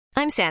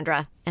I'm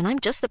Sandra, and I'm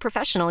just the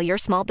professional your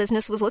small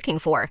business was looking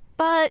for.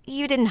 But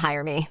you didn't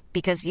hire me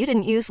because you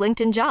didn't use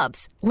LinkedIn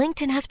Jobs.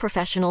 LinkedIn has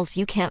professionals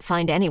you can't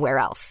find anywhere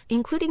else,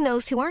 including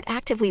those who aren't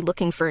actively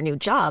looking for a new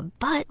job,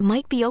 but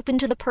might be open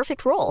to the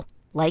perfect role,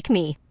 like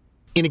me.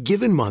 In a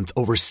given month,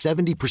 over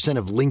 70%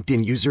 of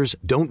LinkedIn users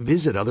don't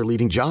visit other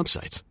leading job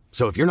sites.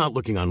 So if you're not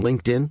looking on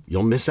LinkedIn,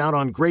 you'll miss out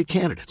on great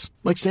candidates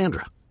like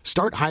Sandra.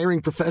 Start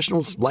hiring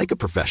professionals like a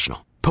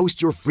professional.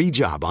 Post your free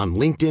job on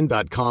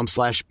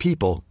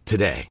linkedin.com/people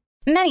today.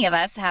 Many of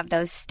us have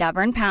those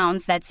stubborn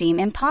pounds that seem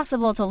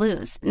impossible to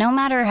lose, no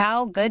matter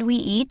how good we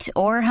eat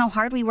or how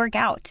hard we work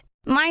out.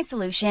 My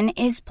solution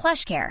is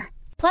PlushCare.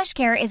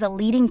 PlushCare is a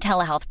leading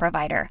telehealth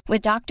provider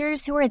with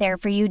doctors who are there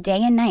for you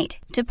day and night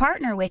to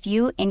partner with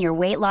you in your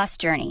weight loss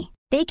journey.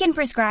 They can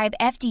prescribe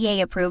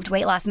FDA-approved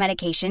weight loss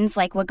medications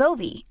like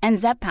Wegovy and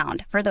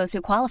Zepbound for those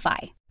who qualify.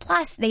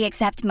 Plus, they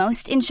accept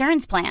most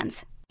insurance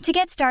plans. To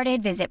get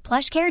started, visit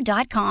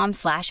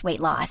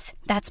plushcare.com/weightloss.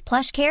 That's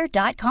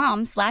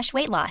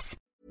plushcare.com/weightloss.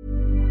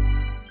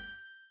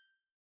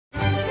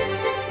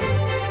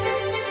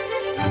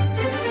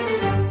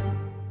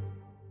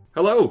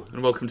 Hello,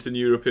 and welcome to the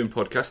New European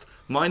Podcast.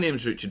 My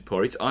name's Richard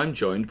Porritt. I'm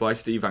joined by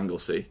Steve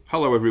Anglesey.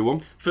 Hello,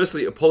 everyone.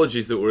 Firstly,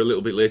 apologies that we're a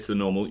little bit later than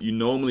normal. You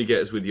normally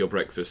get us with your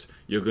breakfast.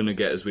 You're going to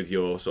get us with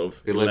your sort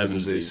of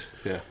 11s.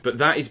 Yeah. But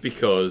that is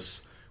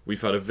because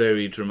we've had a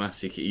very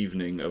dramatic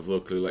evening of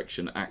local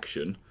election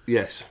action.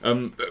 Yes.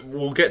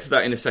 We'll get to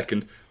that in a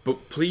second,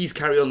 but please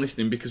carry on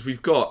listening because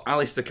we've got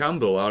Alastair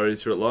Campbell, our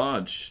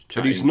editor-at-large,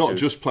 And he's not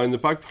just playing the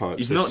bagpipes.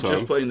 He's not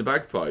just playing the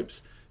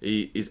bagpipes.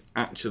 He is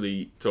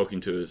actually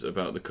talking to us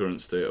about the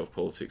current state of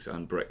politics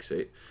and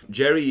Brexit.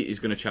 Jerry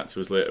is going to chat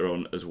to us later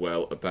on as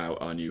well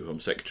about our new Home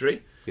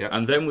Secretary. Yep.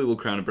 And then we will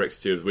crown a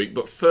Brexiteer of the Week.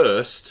 But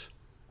first,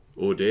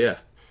 oh dear.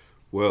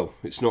 Well,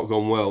 it's not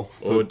gone well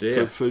for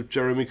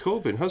Jeremy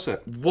Corbyn, has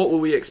it? What were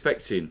we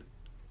expecting?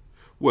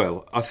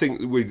 Well, I think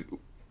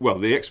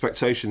the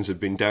expectations have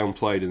been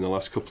downplayed in the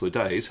last couple of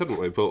days, haven't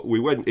we? But we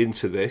went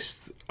into this,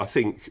 I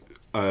think,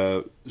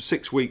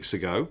 6 weeks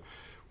ago.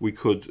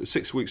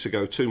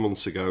 2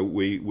 months ago,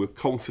 we were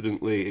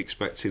confidently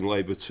expecting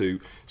Labour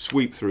to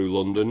sweep through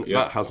London. Yep.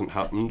 That hasn't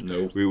happened.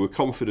 No. We were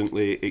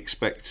confidently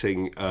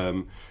expecting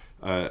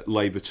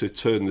Labour to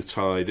turn the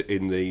tide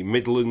in the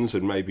Midlands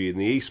and maybe in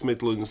the East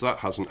Midlands. That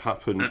hasn't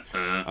happened.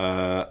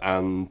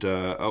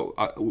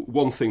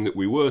 One thing that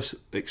we were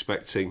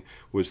expecting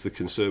was the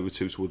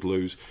Conservatives would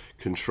lose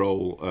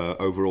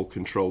overall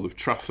control of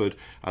Trafford,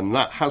 and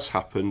that has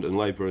happened, and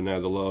Labour are now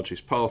the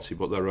largest party,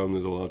 but they're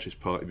only the largest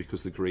party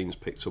because the Greens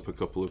picked up a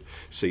couple of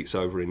seats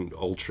over in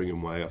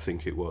Altrincham Way, I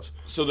think it was.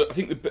 So I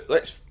think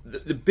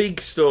the big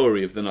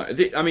story of the night.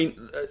 We've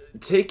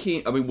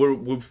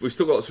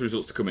still got lots of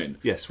results to come in.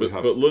 Yes, we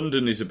have. But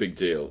London is a big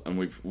deal, and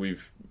we're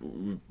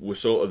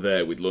sort of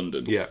there with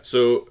London. Yeah.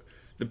 So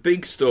the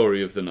big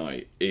story of the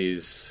night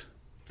is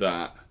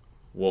that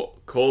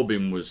what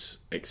Corbyn was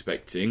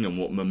expecting and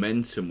what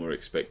Momentum were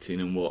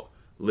expecting and what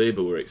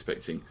Labour were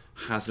expecting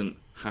hasn't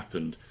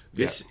happened.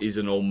 This is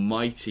an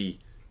almighty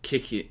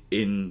kick it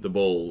in the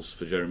balls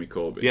for Jeremy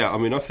Corbyn. Yeah, I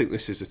mean, I think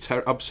this is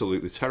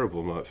absolutely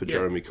terrible night for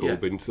Jeremy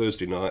Corbyn. Yeah.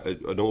 Thursday night,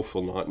 an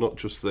awful night. Not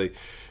just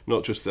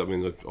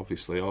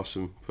obviously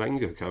Arsene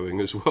Wenger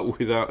going as well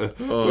without a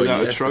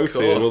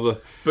trophy and other.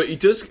 But he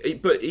does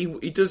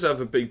have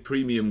a big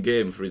premium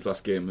game for his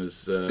last game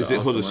as is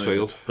it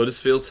Huddersfield?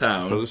 Huddersfield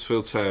Town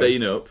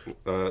staying up.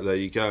 There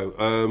you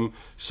go.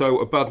 So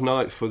a bad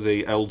night for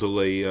the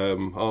elderly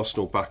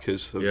Arsenal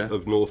backers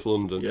of North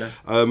London. Yeah.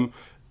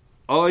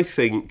 I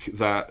think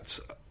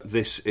that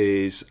this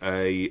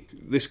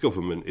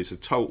government is a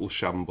total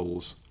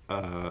shambles.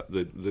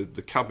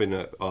 The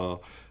cabinet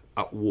are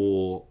at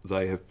war.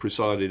 They have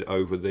presided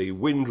over the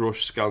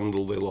Windrush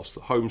scandal. They lost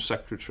the Home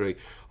Secretary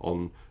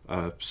on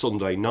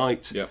Sunday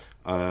night. Yep.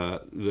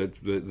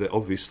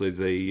 Obviously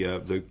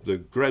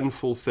the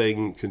Grenfell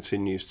thing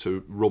continues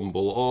to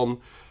rumble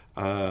on.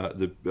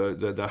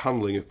 The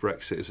handling of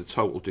Brexit is a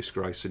total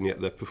disgrace, and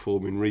yet they're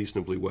performing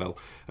reasonably well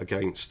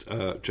against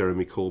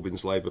Jeremy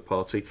Corbyn's Labour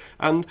Party.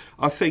 And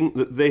I think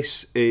that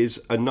this is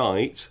a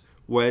night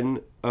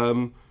when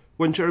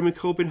Jeremy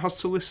Corbyn has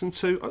to listen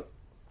to.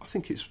 I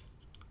think it's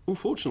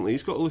unfortunately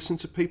he's got to listen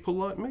to people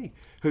like me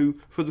who,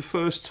 for the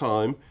first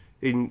time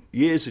in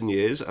years and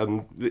years,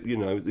 and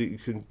you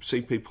can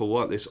see people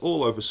like this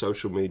all over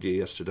social media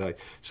yesterday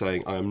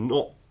saying, "I am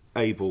not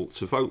able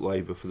to vote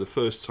Labour for the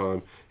first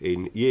time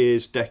in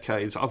years,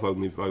 decades. I've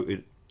only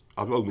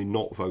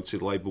not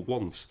voted Labour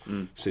once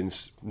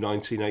since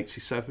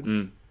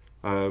 1987,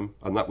 and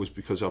that was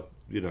because of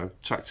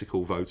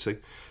tactical voting,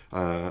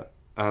 and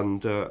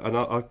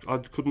I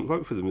couldn't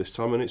vote for them this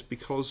time, and it's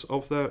because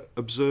of their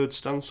absurd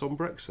stance on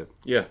Brexit."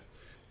 Yeah,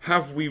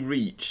 have we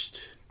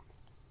reached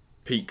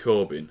Pete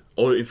Corbyn,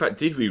 or in fact,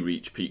 did we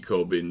reach Pete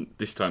Corbyn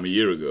this time a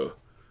year ago?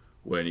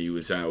 When he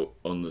was out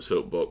on the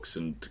soapbox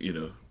and,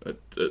 at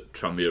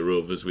Tranmere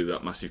Rovers with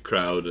that massive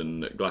crowd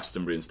and at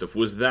Glastonbury and stuff.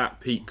 Was that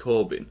Pete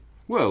Corbyn?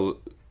 Well,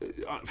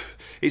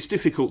 it's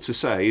difficult to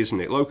say, isn't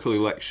it? Local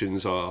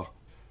elections are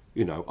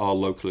our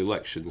local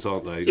elections,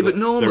 aren't they? Yeah, but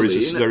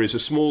normally there is a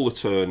smaller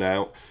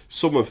turnout.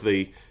 Some of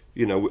the,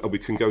 we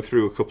can go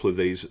through a couple of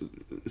these.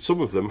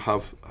 Some of them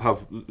have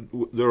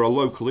there are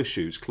local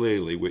issues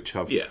clearly which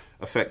have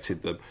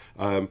affected them.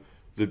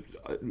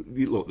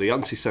 The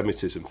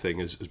anti-Semitism thing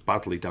has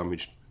badly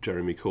damaged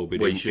Jeremy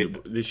Corbyn. Well,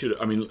 they should.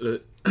 I mean,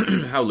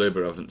 how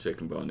Labour haven't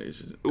taken Barnett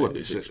is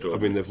extraordinary. I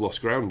mean, they've lost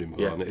ground in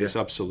Barnett. Yeah. It's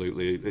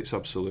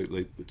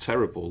absolutely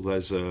terrible.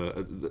 There's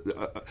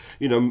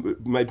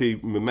maybe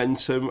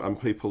momentum,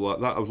 and people like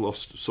that have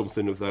lost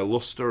something of their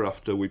lustre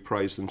after we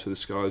praised them to the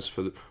skies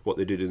for what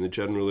they did in the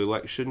general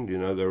election.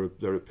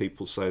 There are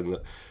people saying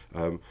that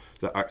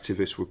that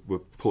activists were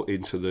put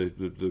into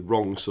the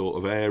wrong sort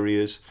of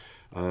areas.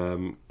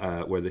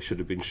 Where they should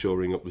have been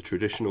shoring up the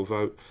traditional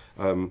vote.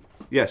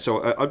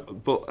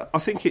 But I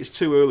think it's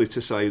too early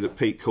to say that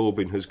Pete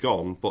Corbyn has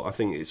gone, but I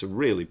think it's a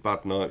really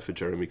bad night for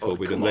Jeremy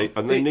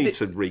Corbyn, they need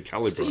to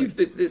recalibrate. Steve,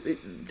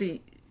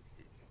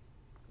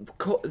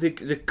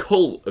 the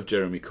cult of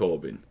Jeremy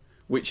Corbyn,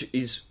 which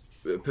is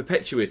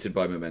perpetuated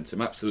by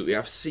momentum, absolutely.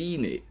 I've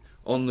seen it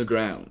on the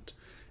ground.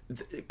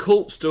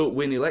 Cults don't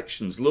win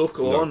elections,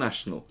 local or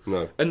national.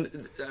 No.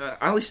 And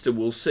Alastair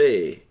will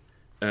say...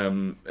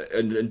 and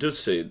does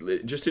say,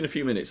 just in a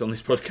few minutes on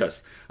this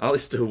podcast,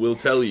 Alastair will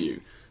tell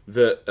you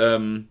that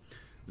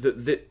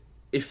that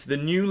if the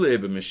new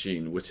Labour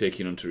machine were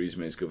taking on Theresa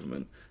May's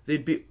government,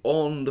 they'd be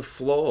on the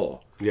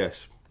floor.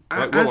 Yes.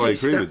 I agree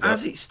with that.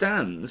 As it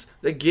stands,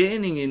 they're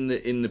gaining in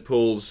the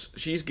polls.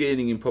 She's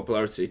gaining in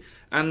popularity,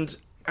 and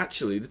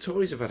actually, the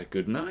Tories have had a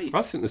good night.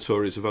 I think the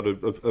Tories have had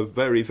a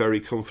very, very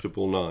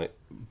comfortable night.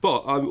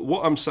 But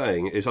what I'm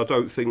saying is, I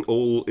don't think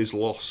all is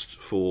lost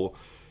for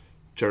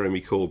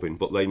Jeremy Corbyn,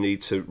 but they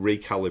need to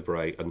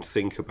recalibrate and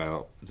think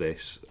about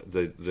this.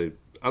 The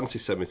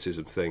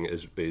anti-Semitism thing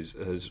has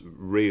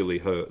really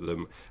hurt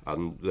them,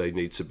 and they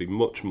need to be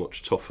much,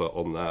 much tougher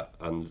on that.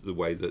 And the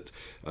way that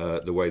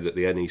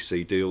the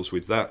NEC deals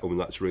with that,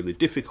 that's really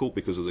difficult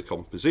because of the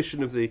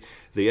composition of the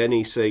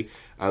NEC,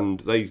 and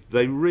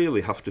they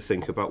really have to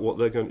think about what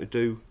they're going to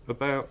do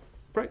about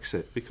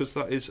Brexit, because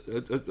that is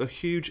a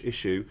huge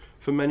issue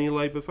for many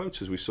Labour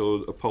voters. We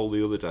saw a poll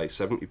the other day,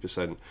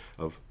 70%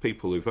 of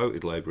people who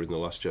voted Labour in the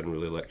last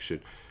general election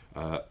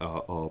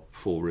are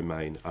for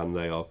Remain, and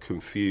they are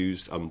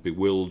confused and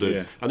bewildered.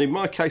 Yeah. And in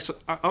my case,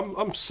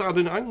 I'm sad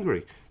and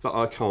angry that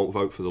I can't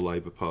vote for the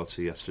Labour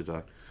Party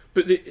yesterday.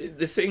 But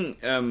the thing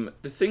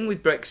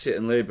with Brexit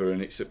and Labour,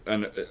 and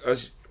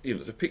as you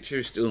know, the picture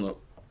is still not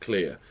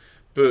clear,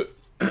 but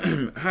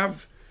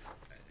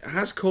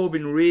has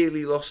Corbyn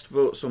really lost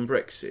votes on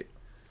Brexit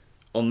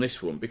on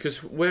this one?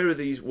 Because where are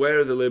the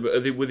Labour?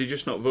 Were they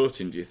just not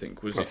voting, do you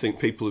think? I think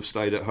people have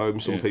stayed at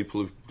home. Some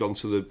people have gone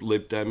to the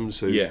Lib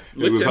Dems.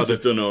 Lib Dems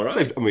have done all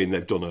right.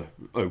 They've done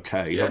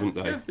okay, haven't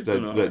they? Yeah, they've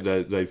done all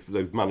right.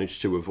 They've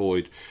managed to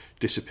avoid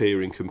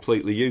disappearing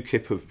completely.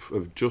 UKIP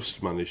have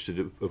just managed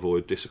to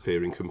avoid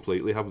disappearing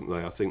completely, haven't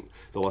they? I think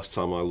the last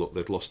time I looked,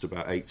 they'd lost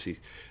about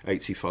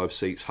 85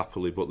 seats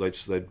happily, but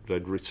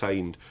they'd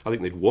retained. I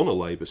think they'd won a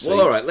Labour seat.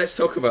 Well, all right, let's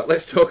talk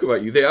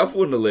about you. They have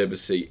won a Labour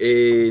seat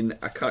in,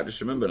 I can't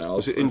just remember now.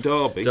 Was it in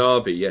Derby?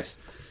 Derby, yes.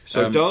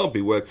 So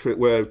Derby, where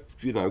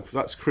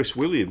that's Chris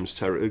Williams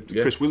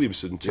Chris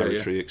Williamson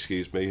territory,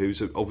 excuse me,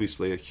 who's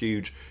obviously a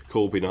huge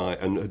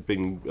Corbynite and had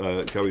been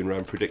going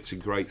around predicting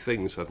great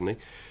things, hadn't he?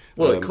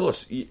 Well, of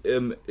course,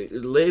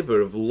 Labour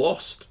have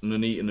lost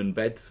Nuneaton and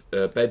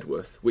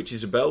Bedworth, which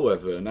is a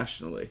bellwether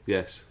nationally.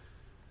 Yes.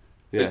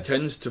 Yeah. It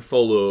tends to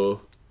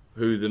follow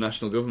who the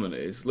national government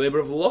is. Labour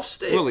have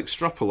lost it. Well,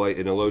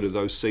 extrapolating a load of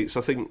those seats,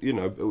 I think,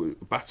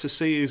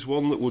 Battersea is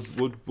one that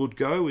would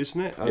go,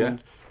 isn't it?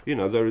 And,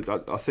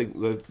 I think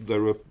they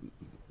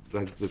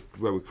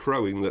were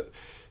crowing that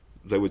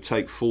they would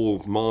take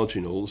 4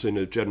 marginals in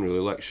a general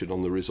election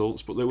on the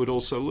results, but they would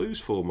also lose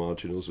 4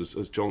 marginals,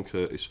 as John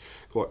Curtis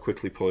quite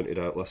quickly pointed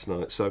out last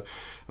night. So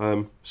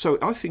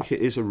I think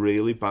it is a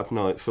really bad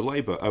night for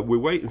Labour. We're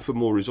waiting for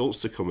more results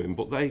to come in,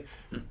 but they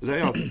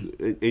are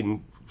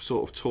in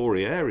sort of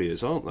Tory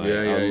areas, aren't they?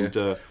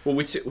 Yeah.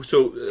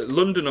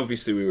 London,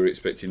 obviously, we were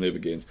expecting Labour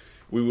gains.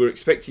 We were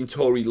expecting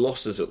Tory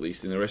losses, at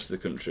least, in the rest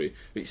of the country.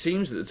 It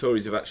seems that the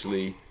Tories have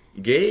actually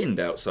gained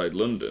outside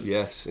London.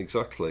 Yes,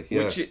 exactly.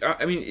 Yeah. Which,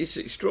 I mean, it's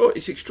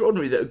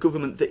extraordinary that a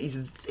government that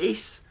is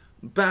this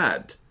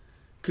bad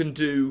can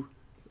do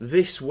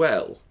this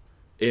well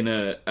and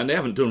they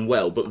haven't done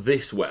well, but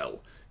this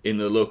well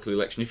in a local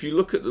election. If you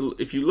look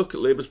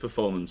at Labour's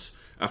performance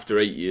after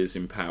 8 years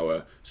in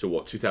power, so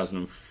what,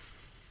 2004?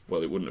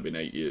 Well, it wouldn't have been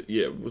 8 years.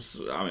 Yeah, it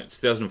was. I mean,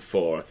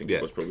 2004, I think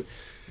it was probably.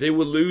 They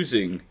were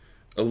losing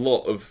a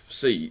lot of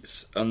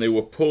seats, and they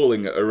were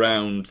polling at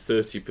around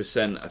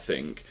 30%, I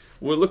think.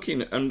 We're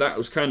looking, and that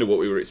was kind of what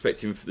we were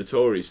expecting for the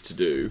Tories to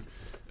do,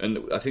 and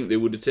I think they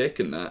would have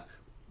taken that.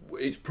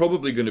 It's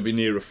probably going to be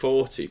near a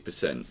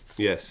 40%.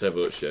 Yes, their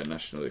vote share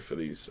nationally for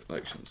these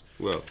elections.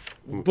 Well,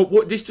 but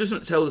what this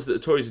doesn't tell us that the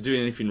Tories are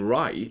doing anything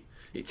right.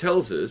 It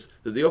tells us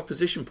that the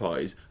opposition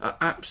parties are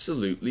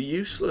absolutely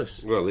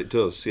useless. Well, it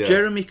does. Yeah.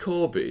 Jeremy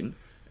Corbyn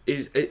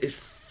is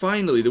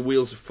finally, the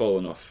wheels have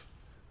fallen off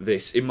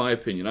this, in my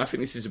opinion. I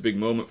think this is a big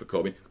moment for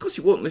Corbyn. Of course,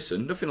 he won't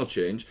listen. Nothing will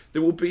change.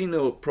 There will be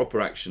no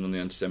proper action on the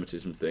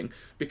anti-Semitism thing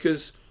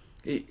because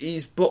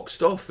he's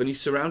boxed off and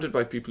he's surrounded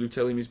by people who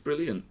tell him he's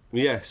brilliant.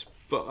 Yes,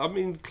 but I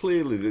mean,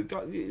 clearly,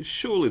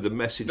 surely the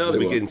message will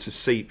begin to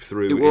seep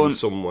through in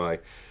some way.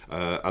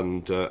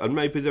 And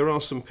maybe there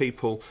are some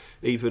people,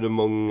 even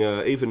among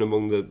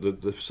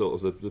the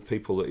sort of the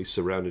people that he's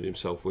surrounded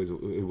himself with,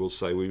 who will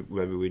say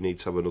maybe we need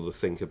to have another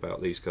think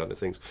about these kind of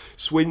things.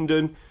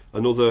 Swindon,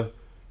 another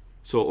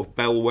sort of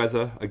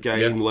bellwether.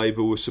 Again,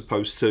 Labour was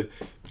supposed to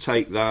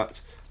take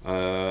that.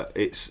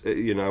 It's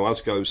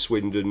as goes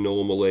Swindon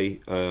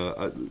normally.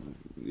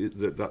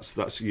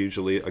 That's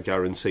usually a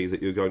guarantee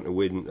that you're going to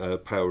win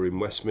power in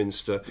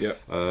Westminster.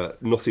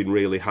 Nothing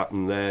really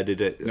happened there,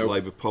 did it? Nope.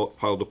 Labour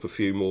piled up a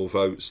few more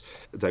votes.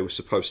 They were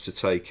supposed to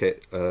take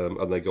it,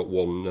 and they got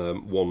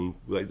one.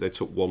 They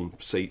took one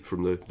seat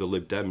from the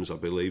Lib Dems, I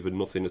believe, and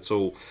nothing at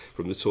all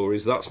from the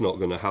Tories. That's not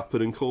going to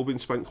happen. And Corbyn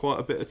spent quite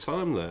a bit of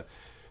time there.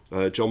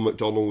 John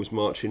McDonnell was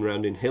marching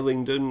around in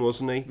Hillingdon,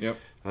 wasn't he? Yep.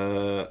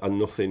 And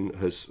nothing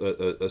has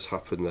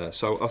happened there.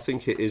 So I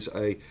think it is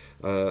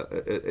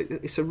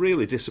it's a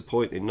really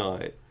disappointing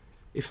night.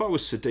 If I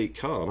was Sadiq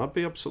Khan, I'd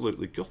be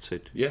absolutely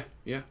gutted. Yeah.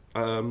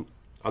 And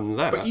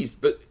that.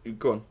 But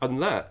go on. And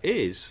that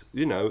is,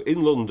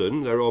 in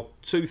London there are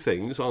two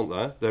things, aren't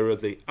there? There are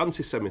the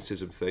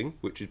anti-Semitism thing,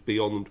 which is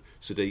beyond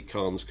Sadiq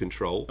Khan's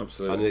control.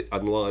 Absolutely.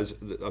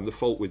 And the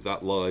fault with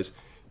that lies.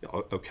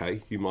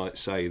 Okay, you might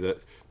say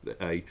that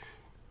a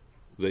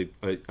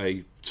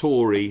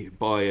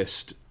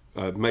Tory-biased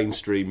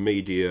mainstream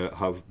media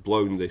have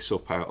blown this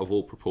up out of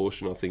all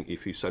proportion. I think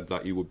if you said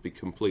that, you would be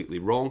completely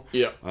wrong.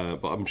 Yeah.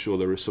 But I'm sure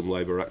there are some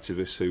Labour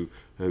activists who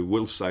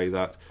will say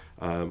that.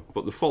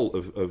 But the fault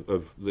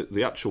of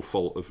the actual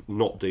fault of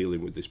not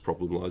dealing with this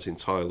problem lies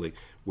entirely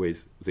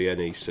with the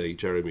NEC,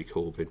 Jeremy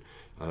Corbyn,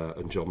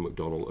 and John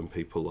McDonnell and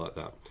people like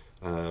that.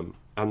 And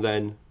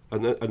the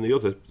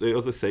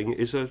other thing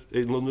is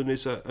in London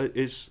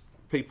is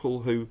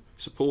people who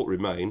support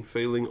Remain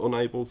feeling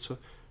unable to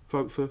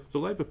vote for the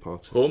Labour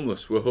Party.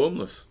 We're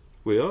homeless.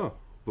 We are,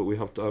 but we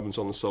have diamonds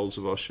on the soles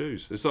of our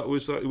shoes.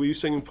 Were you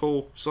singing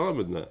Paul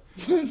Simon there?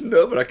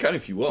 No, but I can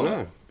if you want.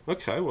 No.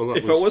 Okay, well,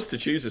 if I was to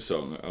choose a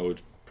song, I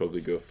would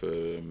probably go for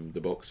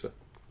The Boxer.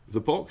 The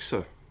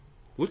Boxer?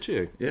 Would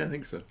you? Yeah, I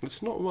think so.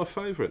 It's not my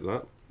favourite,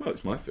 that. Well,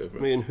 it's my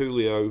favourite. Me and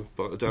Julio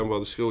Down by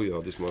the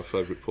Schoolyard is my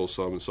favourite Paul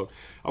Simon song.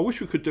 I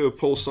wish we could do a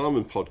Paul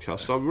Simon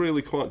podcast. I'm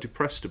really quite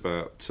depressed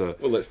about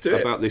let's do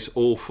it. About this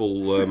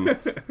awful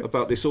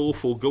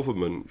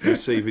government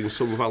receiving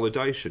some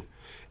validation.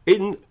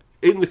 In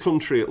the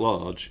country at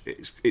large,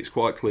 it's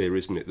quite clear,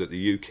 isn't it, that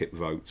the UKIP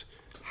vote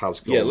has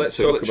gone. Yeah, let's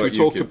talk about UKIP.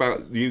 Talk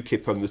about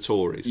UKIP and the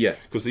Tories. Yeah.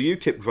 Because the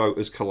UKIP vote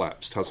has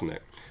collapsed, hasn't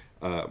it?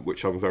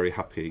 Which I'm very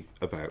happy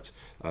about.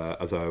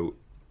 Although,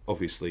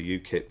 obviously,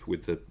 UKIP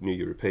with the New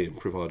European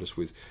provide us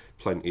with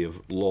plenty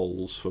of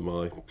lols for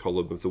my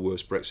column of the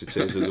worst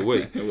Brexiteers of the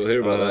week. We'll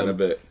hear about that in a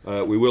bit.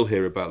 We will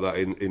hear about that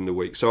in the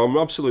week. So I'm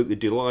absolutely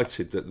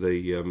delighted that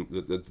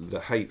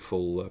the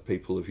hateful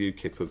people of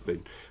UKIP have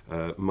been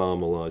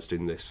marmalised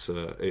in this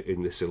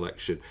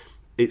election.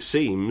 It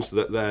seems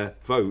that their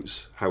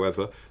votes,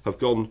 however, have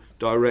gone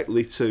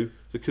directly to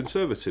the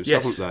Conservatives,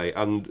 haven't they?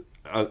 And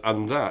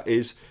that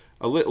is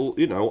a little,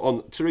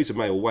 Theresa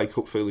May will wake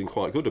up feeling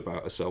quite good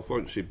about herself,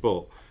 won't she?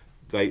 But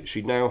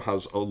she now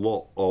has a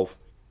lot of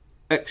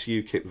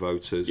ex-UKIP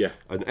voters,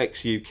 an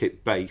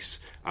ex-UKIP base,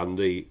 and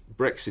the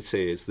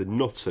Brexiteers, the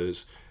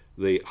nutters,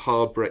 the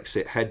hard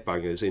Brexit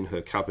headbangers in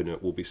her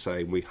cabinet will be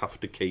saying we have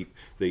to keep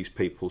these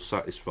people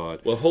satisfied.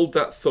 Well, hold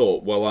that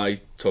thought while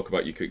I talk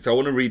about UKIP. I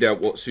want to read out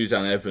what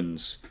Suzanne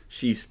Evans...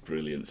 She's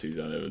brilliant,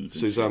 Suzanne Evans.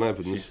 Suzanne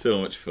Evans. She's so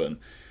much fun.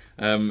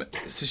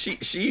 So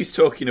she's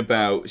talking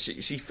about...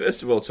 She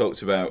first of all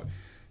talked about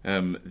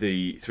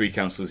the three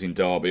councillors in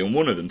Derby, and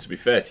one of them, to be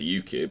fair to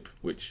UKIP,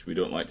 which we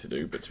don't like to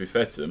do, but to be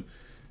fair to them,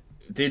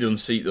 did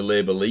unseat the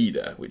Labour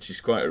leader, which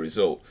is quite a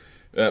result.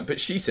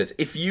 But she says,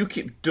 if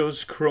UKIP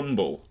does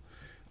crumble,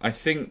 I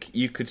think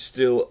you could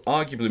still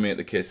arguably make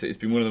the case that it's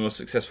been one of the most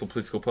successful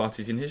political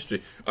parties in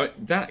history.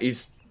 That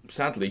is,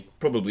 sadly,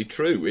 probably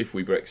true if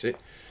we Brexit.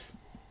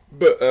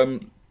 But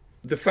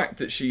the fact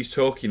that she's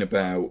talking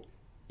about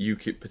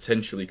UKIP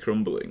potentially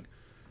crumbling,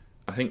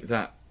 I think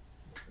that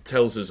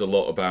tells us a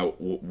lot about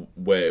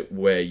where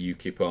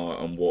UKIP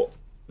are and what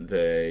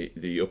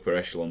the upper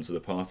echelons of the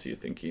party are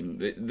thinking.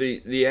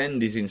 The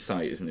end is in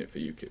sight, isn't it, for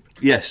UKIP?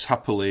 Yes,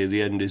 happily,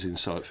 the end is in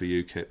sight for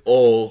UKIP.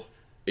 Or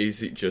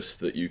is it just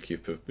that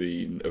UKIP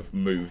have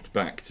moved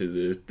back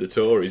to the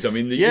Tories? I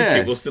mean,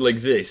 UKIP will still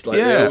exist, like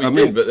they always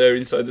did, but they're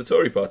inside the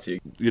Tory party.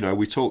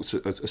 We talked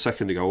a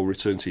second ago, I'll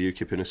return to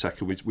UKIP in a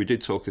second, we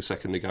did talk a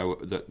second ago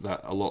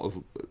that a lot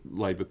of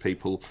Labour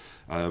people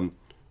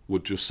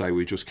would just say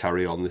we just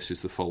carry on, this is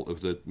the fault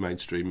of the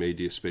mainstream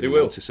media spinning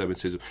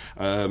anti-Semitism.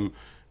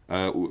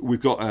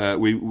 We've got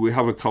we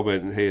have a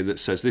comment here that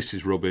says this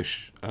is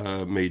rubbish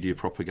media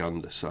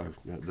propaganda. So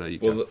there you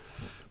go.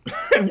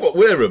 What,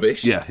 we're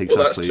rubbish? Yeah, exactly.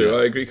 Well, that's true.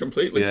 Yeah. I agree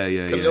completely.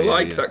 Yeah. Can you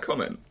like that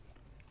comment?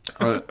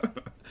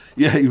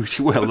 Yeah,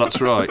 well,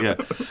 that's right. Yeah,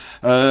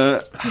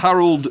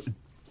 Harold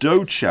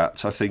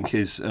Dochat, I think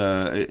is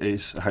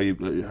how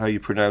you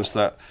pronounce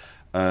that.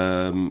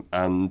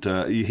 And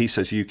he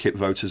says UKIP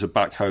voters are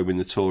back home in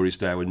the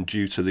Tories now, and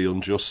due to the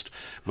unjust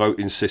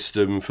voting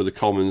system for the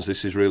Commons,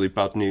 this is really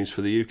bad news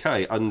for the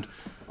UK. And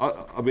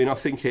I mean, I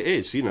think it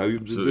is. You know,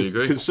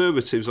 the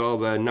Conservatives are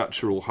their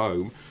natural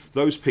home.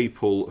 Those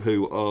people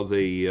who are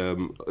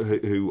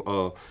who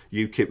are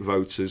UKIP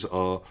voters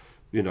are,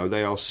 you know,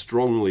 they are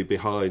strongly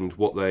behind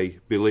what they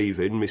believe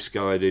in,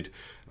 misguided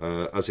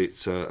as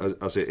it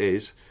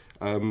is,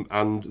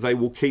 and they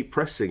will keep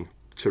pressing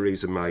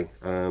Theresa May,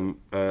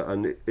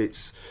 and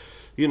it's,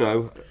 you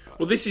know.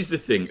 Well, this is the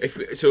thing.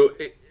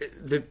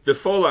 The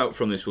fallout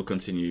from this will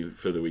continue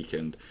for the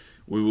weekend.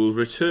 We will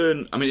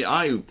return. I mean,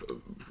 I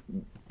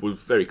was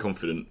very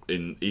confident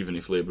in, even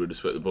if Labour had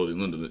swept the board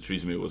in London, that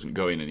Theresa May wasn't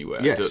going anywhere.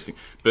 Yes. I don't think.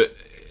 But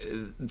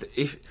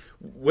if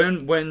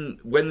when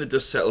the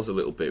dust settles a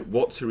little bit,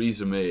 what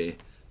Theresa May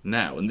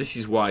now, and this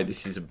is why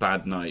this is a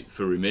bad night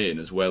for Remain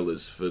as well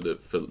as for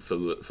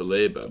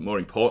Labour. More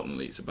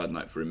importantly, it's a bad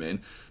night for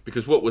Remain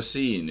because what we're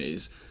seeing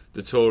is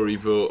the Tory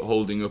vote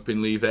holding up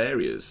in Leave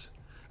areas,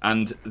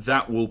 and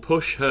that will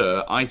push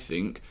her, I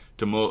think,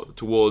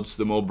 towards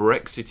the more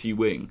Brexity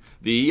wing.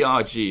 The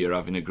ERG are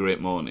having a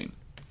great morning.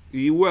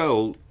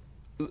 Well,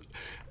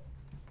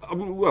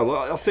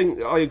 I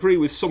think I agree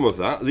with some of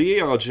that.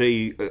 The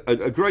ERG,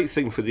 a great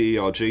thing for the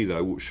ERG,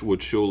 though, which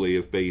would surely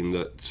have been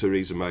that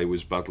Theresa May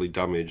was badly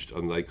damaged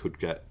and they could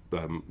get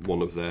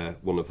one of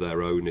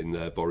their own in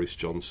there, Boris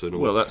Johnson,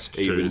 or that's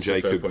true.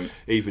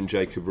 even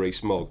Jacob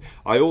Rees-Mogg.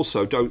 I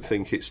also don't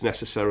think it's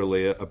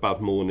necessarily a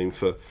bad morning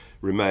for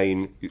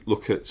Remain.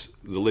 Look at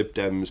the Lib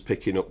Dems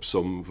picking up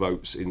some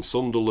votes in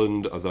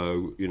Sunderland,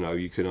 although, you know,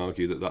 you can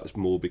argue that that's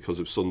more because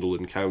of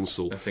Sunderland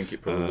Council, I think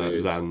it probably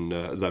is,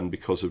 than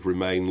because of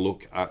Remain.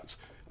 Look at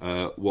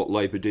what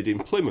Labour did in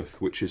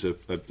Plymouth, which is a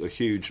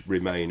huge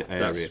Remain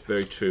area. That's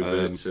very true.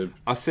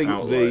 I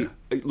think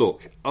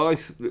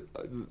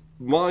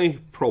my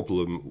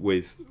problem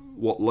with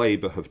what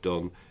Labour have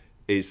done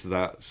is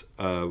that,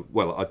 I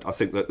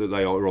think that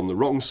they are on the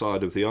wrong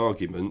side of the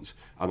argument,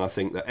 and I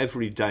think that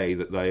every day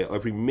that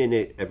every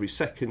minute, every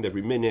second,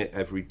 every minute,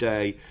 every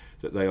day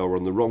that they are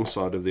on the wrong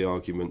side of the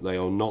argument, they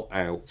are not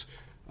out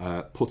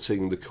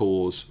putting the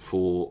cause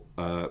for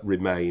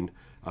Remain,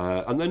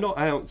 and they're not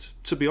out,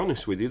 to be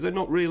honest with you, they're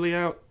not really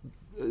out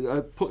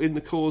putting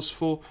the cause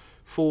for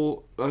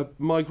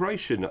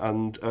migration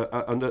and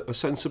a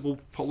sensible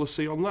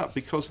policy on that,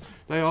 because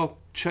they are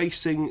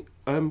chasing.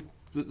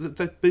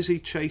 They're busy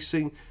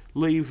chasing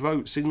Leave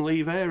votes in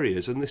Leave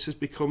areas, and this has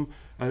become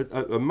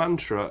a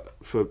mantra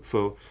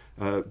for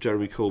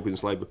Jeremy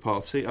Corbyn's Labour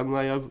Party, and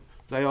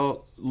they are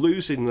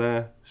losing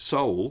their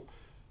soul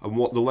and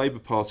what the Labour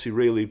Party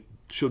really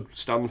should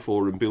stand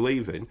for and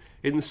believe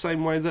in the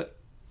same way that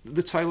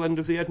the tail end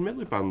of the Ed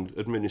Miliband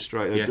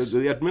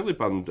the Ed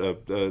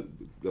Miliband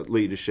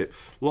leadership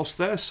lost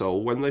their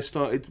soul when they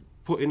started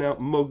putting out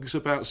mugs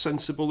about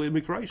sensible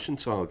immigration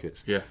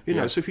targets. So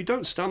if you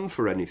don't stand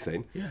for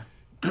anything,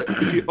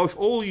 if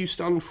all you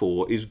stand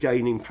for is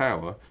gaining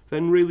power,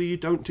 then really you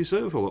don't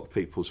deserve a lot of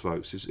people's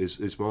votes,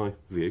 is my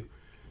view.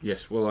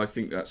 Yes, well, I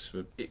think that's...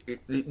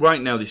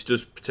 right now, this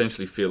does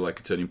potentially feel like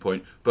a turning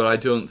point, but I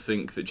don't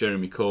think that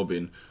Jeremy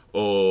Corbyn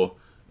or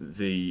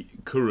the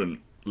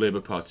current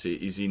Labour Party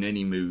is in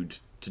any mood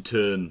to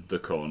turn the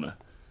corner.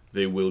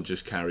 They will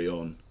just carry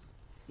on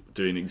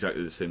doing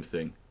exactly the same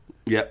thing.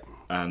 Yep.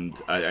 And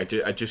I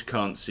just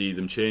can't see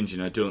them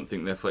changing. I don't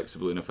think they're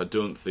flexible enough. I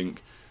don't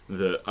think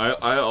that...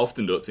 I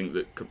often don't think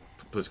that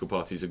political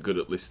parties are good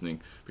at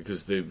listening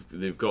because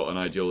they've got an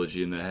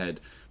ideology in their head.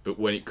 But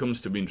when it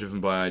comes to being driven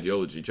by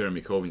ideology,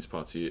 Jeremy Corbyn's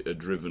party are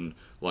driven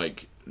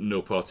like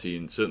no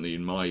party, certainly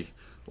in my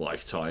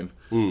lifetime,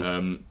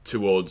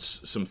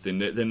 towards something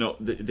that they're not.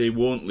 They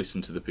won't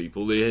listen to the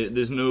people.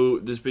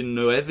 There's been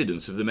no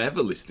evidence of them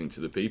ever listening to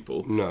the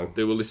people. No,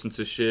 they will listen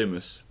to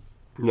Seamus.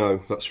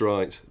 No, that's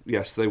right.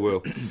 Yes, they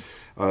will.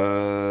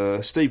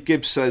 Steve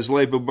Gibbs says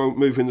Labour won't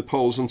move in the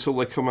polls until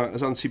they come out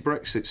as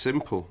anti-Brexit.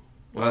 Simple.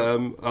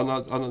 And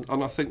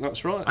I think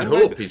that's right. I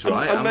hope he's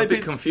right. I'm a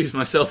bit confused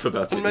myself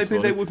about it. And maybe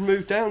they would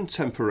move down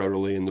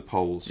temporarily in the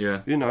polls.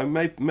 Yeah. You know,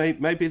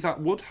 maybe that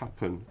would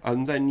happen,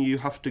 and then you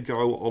have to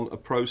go on a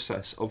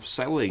process of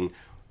selling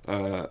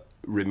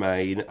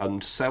Remain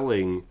and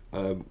selling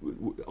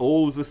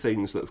all of the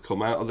things that have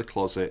come out of the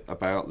closet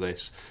about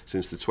this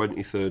since the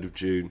 23rd of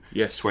June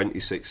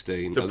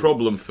 2016. The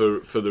problem for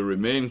the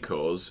Remain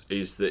cause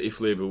is that if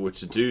Labour were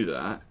to do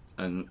that,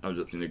 and I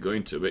don't think they're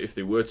going to, but if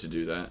they were to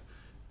do that,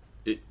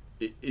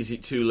 is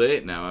it too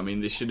late now? I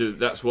mean,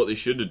 that's what they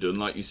should have done,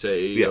 like you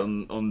say,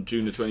 on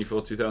June the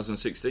 24th,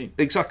 2016.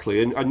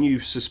 Exactly, and you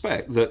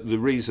suspect that the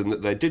reason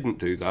that they didn't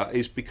do that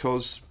is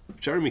because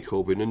Jeremy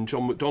Corbyn and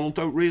John McDonnell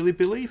don't really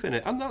believe in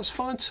it, and that's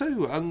fine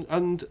too.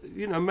 And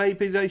you know,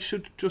 maybe they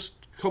should just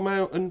come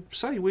out and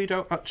say, we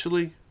don't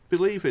actually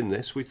believe in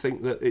this. We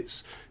think that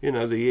it's, you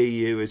know, the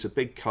EU is a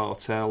big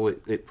cartel.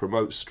 It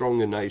promotes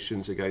stronger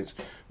nations against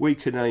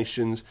weaker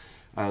nations.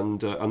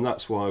 and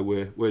that's why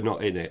we're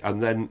not in it.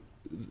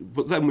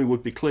 But then we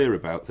would be clear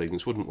about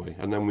things, wouldn't we?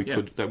 And then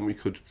we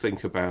could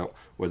think about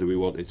whether we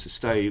wanted to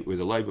stay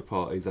with a Labour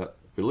Party that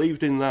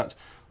believed in that,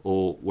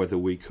 or whether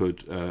we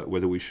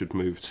should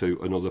move to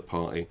another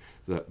party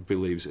that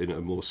believes in a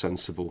more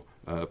sensible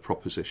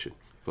proposition.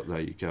 But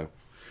there you go.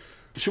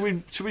 Should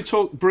we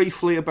talk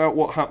briefly about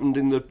what happened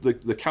in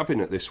the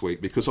cabinet this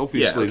week? Because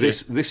obviously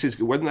this is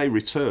when they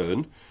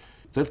return.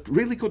 They're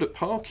really good at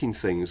parking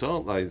things,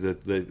 aren't they? They're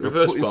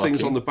putting parking.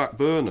 things on the back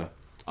burner.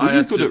 Are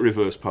you good at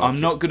reverse parking? I'm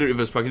not good at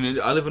reverse parking.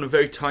 I live on a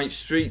very tight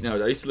street now.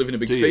 I used to live in a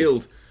big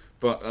field,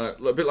 but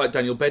a bit like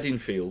Daniel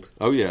Bedingfield.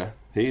 Oh yeah,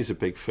 he is a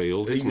big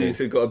field.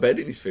 He's got a bed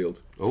in his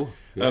field. Oh,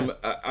 yeah.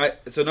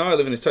 So now I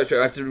live in this tight street.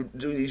 I have to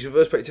do these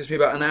reverse parking. It takes me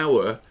about an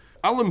hour.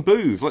 Alan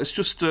Booth, let's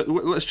just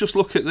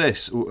look at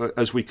this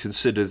as we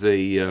consider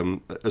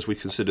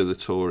the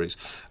Tories.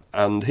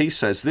 And he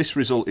says this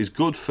result is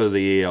good for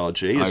the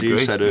ERG, as you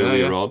said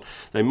earlier on.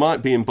 They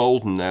might be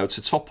emboldened now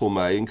to topple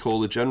May and call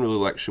the general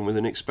election with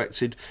an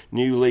expected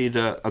new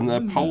leader and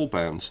their poll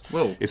bounce.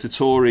 Well, if the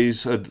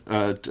Tories had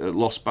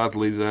lost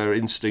badly, their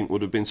instinct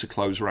would have been to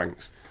close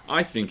ranks.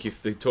 I think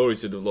if the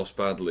Tories had lost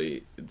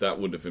badly, that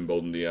would have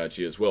emboldened the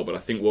ERG as well. But I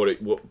think what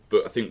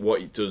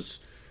it does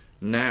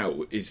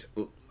now is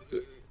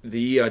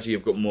the ERG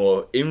have got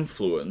more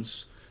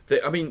influence.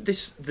 The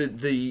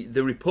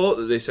report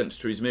that they sent to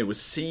Theresa May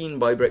was seen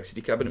by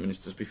Brexit cabinet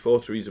ministers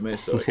before Theresa May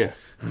saw it. Yeah.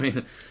 I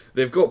mean,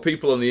 they've got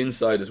people on the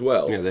inside as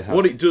well. Yeah, they have.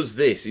 What it does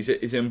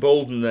is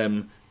embolden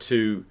them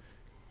to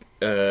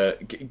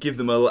give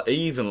them an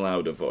even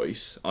louder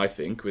voice, I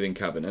think, within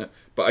cabinet.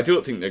 But I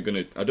don't think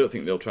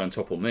they'll try and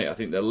topple May. I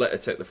think they'll let her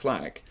take the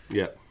flag.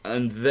 Yeah.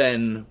 And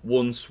then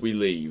once we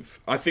leave,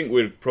 I think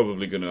we're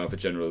probably going to have a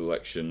general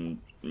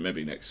election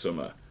maybe next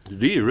summer.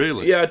 Do you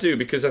really? Yeah, I do,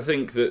 because I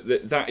think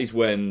that is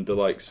when the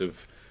likes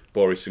of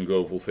Boris and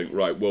Gove will think,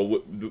 right,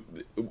 well,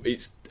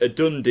 it's a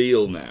done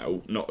deal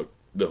now, not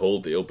the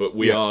whole deal, but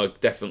we are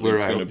definitely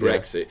going to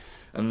Brexit,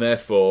 and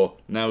therefore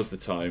now's the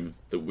time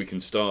that we can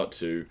start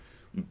to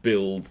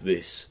build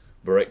this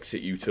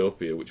Brexit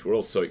utopia, which we're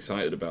all so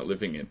excited about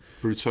living in.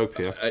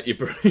 Brutopia.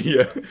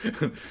 Yeah,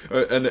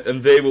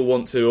 and they will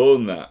want to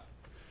own that.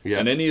 Yeah.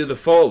 And any of the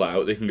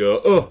fallout, they can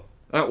go, oh,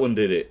 that one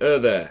did it.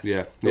 There.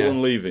 Yeah. The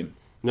one leaving.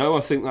 No,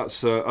 I think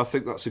that's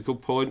a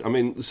good point. I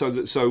mean,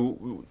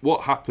 so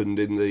what happened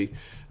in the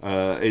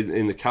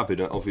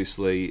cabinet,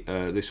 obviously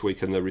this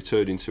week, and they're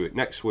returning to it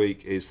next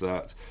week, is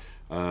that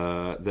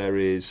there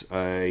is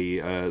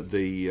the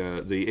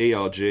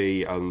ERG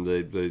and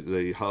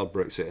the hard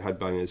Brexit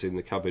headbangers in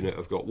the cabinet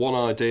have got one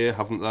idea,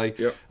 haven't they?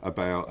 Yep.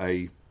 About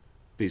a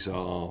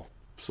bizarre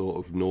sort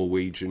of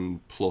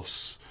Norwegian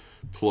plus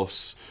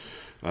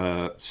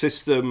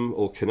system,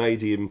 or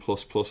Canadian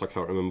plus. I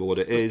can't remember what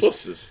it is.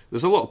 Pluses.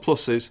 There's a lot of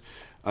pluses,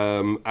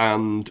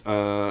 and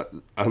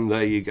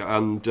there you go.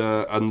 And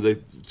the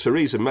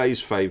Theresa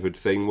May's favoured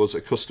thing was a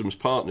customs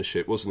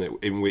partnership, wasn't it?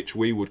 In which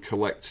we would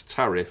collect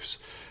tariffs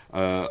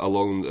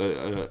on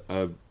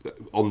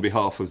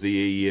behalf of the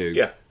EU.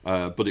 Yeah.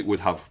 But it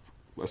would have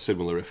a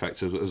similar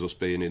effect as us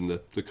being in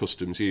the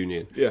customs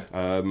union. Yeah.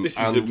 This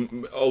is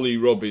Ollie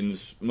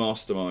Robbins'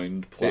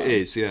 mastermind plan. It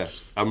is, yeah.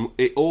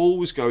 It all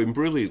was going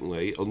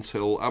brilliantly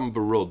until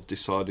Amber Rudd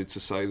decided to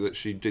say that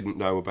she didn't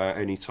know about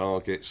any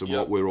targets and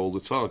what were all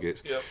the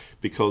targets. Yep.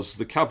 Because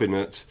the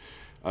cabinet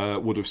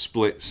would have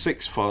split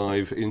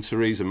 6-5 in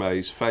Theresa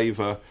May's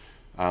favour,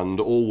 and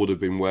all would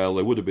have been well.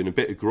 There would have been a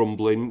bit of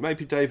grumbling.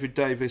 Maybe David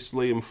Davis,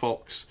 Liam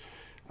Fox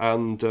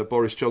and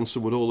Boris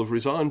Johnson would all have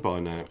resigned by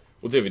now.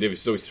 Well, David Davis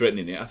is always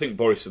threatening it. I think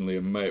Boris and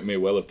Liam may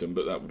well have done,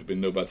 but that would have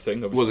been no bad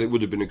thing, obviously. Well, it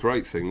would have been a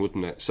great thing,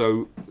 wouldn't it?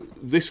 So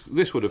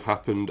this would have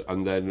happened,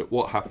 and then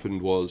what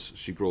happened was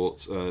she brought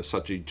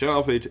Sajid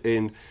Javid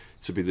in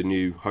to be the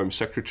new Home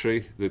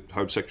Secretary. The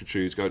Home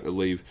Secretary is going to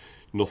leave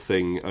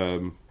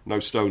nothing, no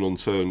stone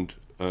unturned,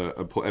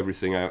 and put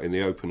everything out in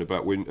the open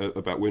about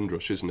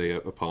Windrush, isn't he?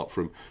 Apart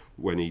from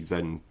when he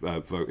then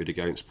voted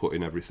against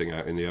putting everything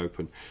out in the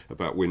open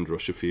about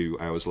Windrush a few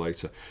hours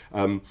later.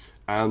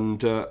 And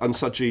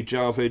Sajid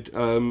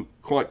Javid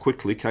quite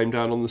quickly came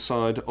down on the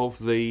side of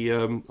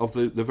the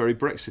very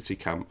Brexity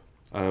camp,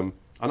 and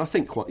I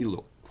think quite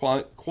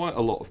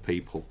a lot of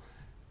people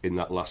in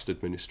that last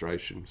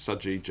administration.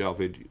 Sajid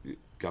Javid,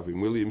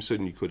 Gavin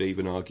Williamson, you could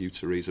even argue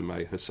Theresa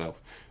May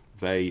herself.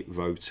 They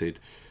voted.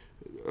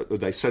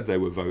 They said they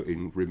were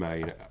voting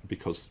Remain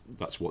because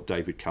that's what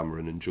David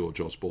Cameron and George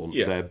Osborne,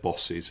 their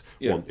bosses,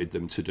 wanted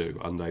them to do,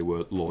 and they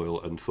were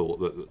loyal and thought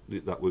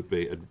that would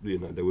be,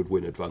 they would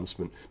win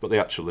advancement, but they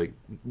actually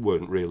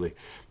weren't really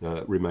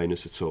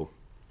Remainers at all.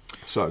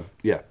 So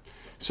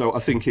I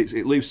think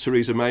it leaves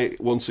Theresa May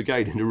once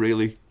again in a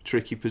really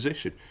tricky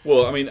position.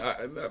 Well, I mean,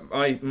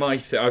 I've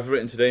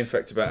written today, in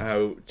fact, about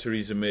how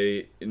Theresa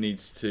May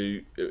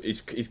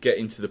is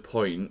getting to the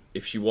point,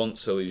 if she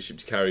wants her leadership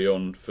to carry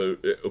on for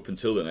up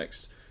until the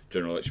next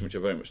general election, which I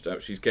very much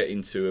doubt, she's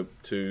getting to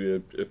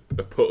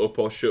a put up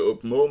or shut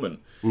up moment.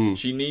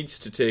 She needs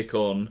to take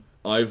on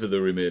either the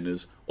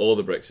Remainers or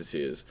the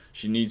Brexiteers.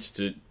 She needs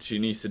to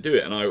do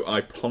it, and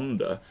I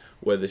ponder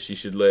whether she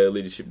should lay her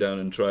leadership down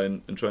and try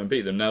and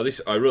beat them. Now,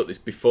 I wrote this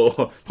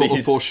before. Put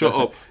up or shut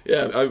up.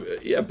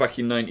 Yeah, back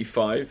in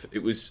 '95.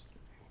 It was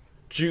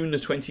June the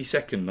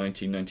 22nd,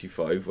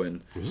 1995,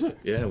 when was it?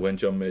 Yeah, when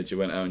John Major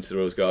went out into the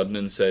Rose Garden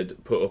and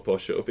said, "Put up or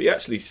shut up." He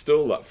actually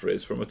stole that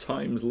phrase from a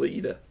Times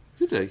leader.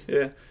 Did he?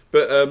 Yeah,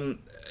 but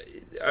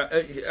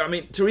I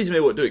mean, Theresa May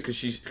won't do it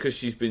because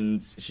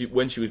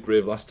when she was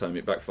brave last time,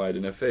 it backfired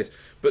in her face.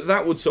 But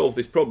that would solve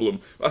this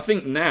problem. I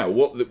think now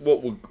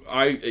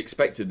I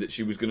expected that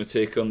she was going to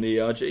take on the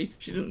ERG.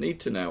 She didn't need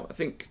to now. I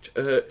think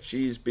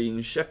she's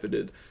been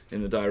shepherded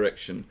in the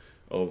direction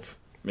of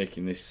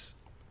making this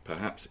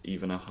perhaps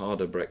even a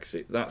harder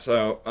Brexit. That's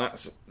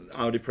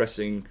how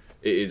depressing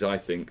it is, I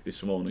think,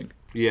 this morning.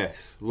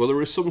 Yes. Well, there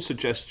are some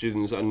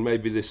suggestions, and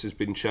maybe this has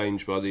been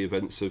changed by the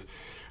events of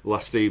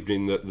last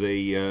evening, that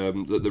the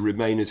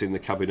Remainers in the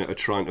cabinet are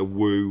trying to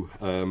woo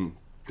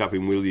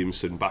Gavin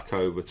Williamson back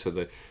over to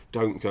the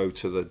don't go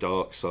to the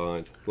dark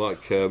side.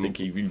 Like I think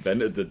he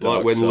invented the dark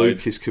like when side.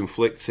 Luke is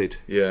conflicted.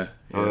 Yeah.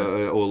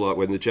 Or like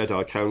when the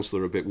Jedi Council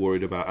are a bit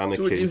worried about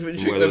Anakin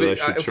and whether they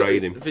should I've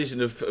train got him. a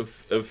vision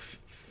of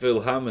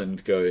Phil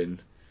Hammond going,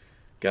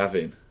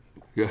 Gavin.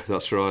 Yeah,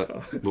 that's right.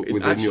 Look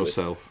within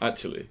yourself.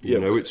 Actually, you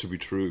know it to be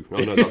true. Oh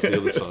no, that's the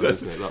other side,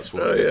 isn't it? That's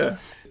what. Oh yeah.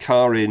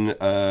 Karin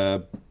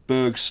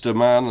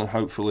Bergsterman,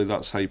 hopefully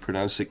that's how you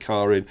pronounce it.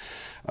 Karin.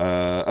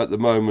 At the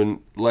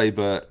moment,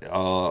 Labour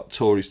are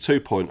Tories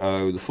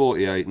 2.0. The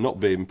 48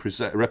 not being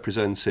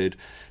represented.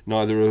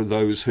 Neither are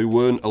those who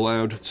weren't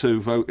allowed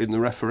to vote in the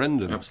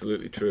referendum.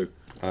 Absolutely true.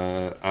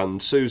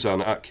 And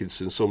Suzanne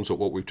Atkinson sums up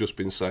what we've just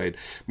been saying.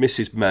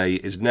 Mrs May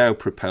is now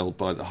propelled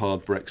by the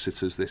hard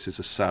Brexiters. This is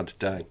a sad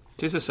day.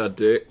 It is a sad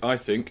day, I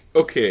think.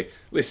 Okay,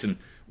 listen,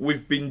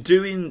 we've been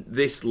doing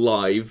this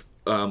live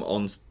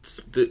on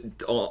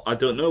I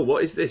don't know,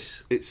 what is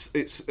this? It's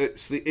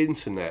the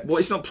internet. Well,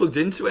 it's not plugged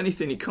into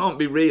anything. It can't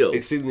be real.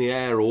 It's in the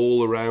air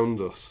all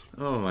around us.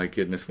 Oh my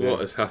goodness, what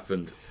has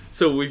happened?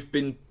 So we've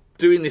been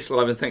doing this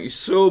live, and thank you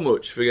so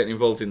much for getting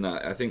involved in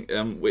that. I think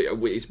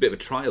it's a bit of a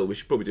trial. We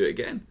should probably do it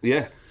again.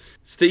 Yeah.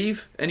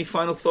 Steve, any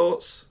final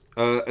thoughts?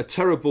 A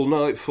terrible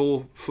night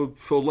for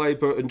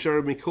Labour and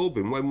Jeremy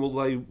Corbyn. When will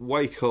they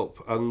wake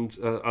up and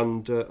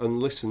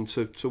listen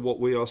to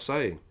what we are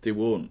saying? They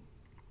won't.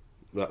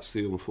 That's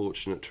the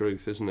unfortunate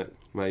truth, isn't it?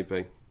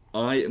 Maybe.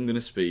 I am going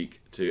to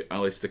speak to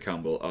Alastair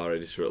Campbell, our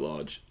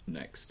editor-at-large,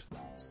 next.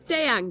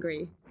 Stay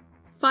angry.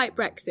 Fight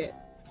Brexit.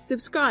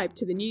 Subscribe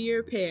to The New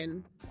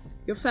European.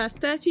 Your first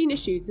 13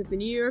 issues of The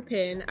New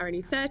European are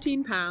only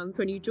 £13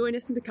 when you join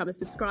us and become a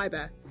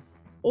subscriber.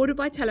 Order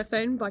by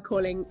telephone by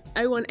calling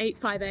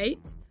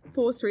 01858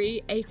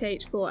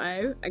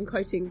 438840 and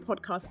quoting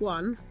podcast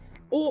 1,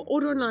 or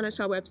order online at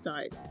our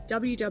website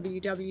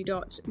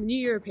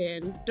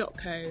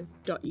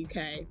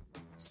www.theneweuropean.co.uk.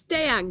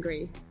 Stay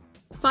angry.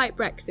 Fight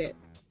Brexit.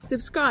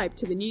 Subscribe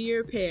to The New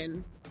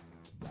European.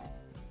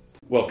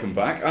 Welcome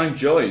back. I'm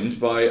joined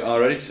by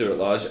our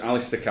editor-at-large,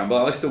 Alastair Campbell.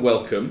 Alastair,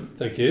 welcome.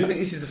 Thank you. I think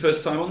this is the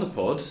first time on the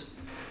pod.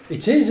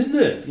 It is, isn't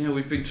it? Yeah,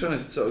 we've been trying to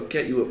sort of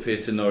get you up here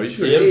to Norwich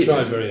for You haven't ages.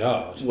 tried very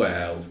hard.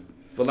 Well,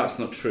 that's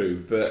not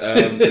true. But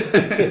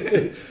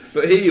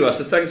but here you are,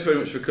 so thanks very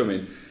much for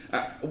coming.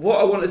 What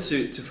I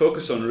wanted to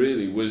focus on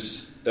really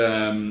was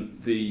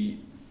the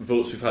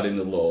votes we've had in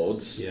the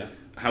Lords,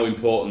 how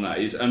important that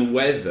is, and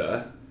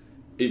whether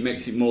it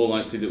makes it more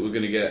likely that we're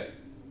going to get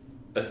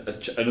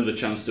another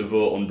chance to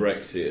vote on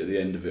Brexit at the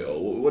end of it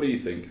all. What do you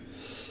think?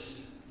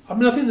 I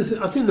mean, I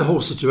think the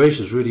whole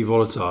situation is really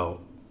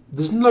volatile.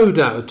 There's no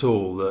doubt at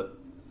all that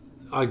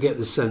I get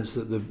the sense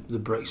that the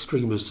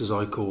extremists, as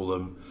I call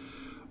them,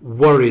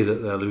 worry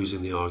that they're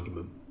losing the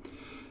argument.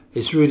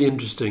 It's really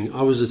interesting.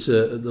 I was at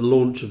the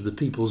launch of the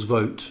People's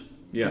Vote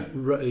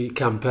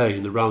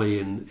campaign, the rally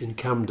in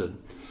Camden,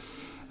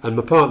 and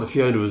my partner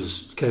Fiona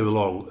came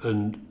along,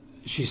 and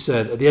she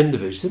said at the end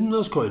of it, she said, that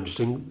was quite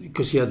interesting,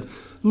 because she had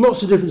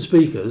lots of different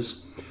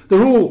speakers.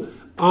 They're all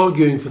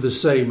arguing for the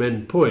same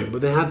end point, but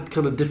they had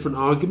kind of different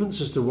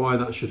arguments as to why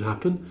that should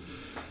happen.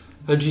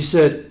 And she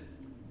said,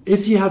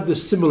 if you had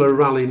this similar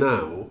rally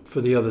now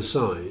for the other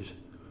side,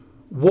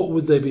 what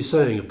would they be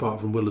saying apart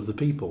from will of the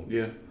people?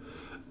 Yeah.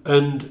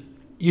 And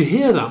you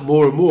hear that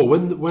more and more.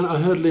 When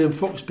I heard Liam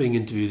Fox being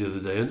interviewed the other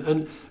day,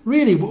 and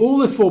really all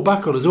they fall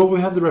back on is,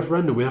 we had the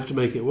referendum, we have to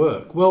make it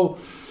work. Well,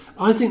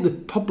 I think the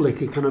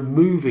public are kind of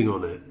moving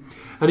on it.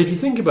 And if you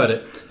think about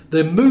it,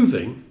 they're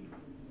moving,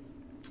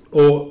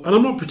 and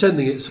I'm not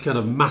pretending it's a kind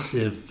of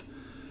massive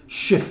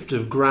shift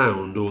of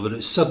ground or that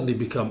it's suddenly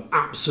become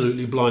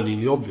absolutely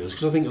blindingly obvious,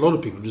 because I think a lot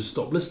of people just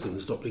stopped listening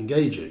and stopped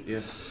engaging.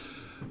 Yeah.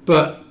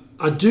 But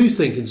I do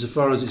think,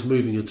 insofar as it's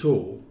moving at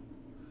all,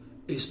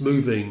 it's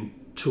moving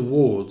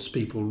towards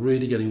people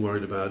really getting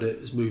worried about it.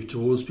 It's moved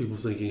towards people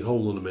thinking,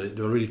 hold on a minute,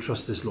 do I really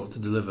trust this lot to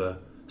deliver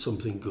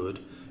something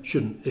good?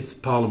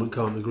 If Parliament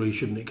can't agree,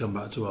 shouldn't it come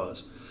back to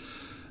us?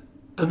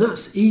 And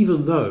that's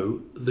even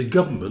though the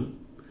government,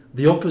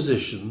 the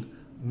opposition,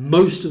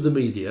 most of the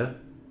media,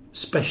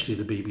 especially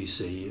the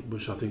BBC,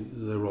 which I think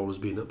their role has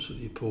been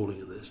absolutely appalling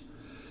in this,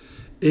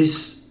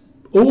 is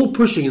all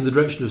pushing in the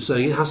direction of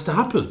saying it has to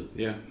happen.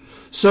 Yeah.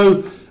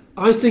 So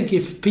I think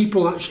if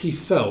people actually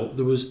felt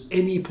there was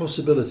any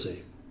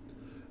possibility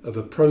of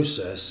a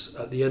process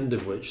at the end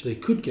of which they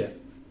could get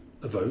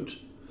a vote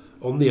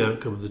on the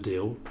outcome of the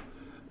deal,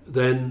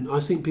 then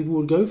I think people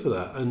would go for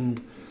that.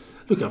 And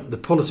look, the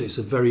politics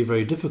are very,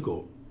 very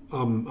difficult.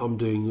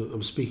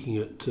 I'm speaking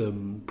at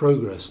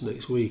Progress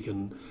next week,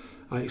 and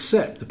I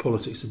accept the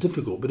politics are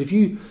difficult. But if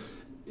you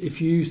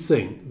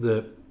think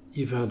that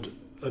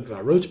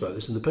I wrote about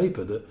this in the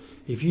paper, that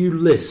if you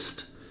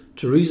list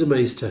Theresa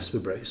May's test for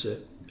Brexit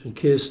and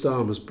Keir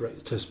Starmer's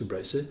test for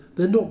Brexit,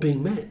 they're not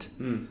being met.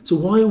 So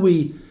why are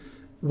we,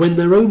 when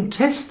their own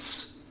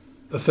tests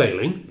are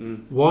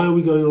failing, why are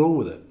we going along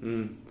with it?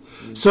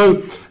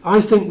 So I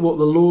think what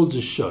the Lords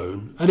has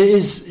shown, and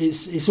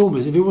it's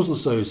almost, if it wasn't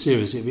so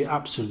serious, it'd be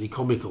absolutely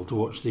comical to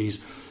watch these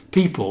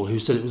people who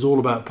said it was all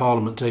about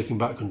Parliament taking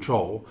back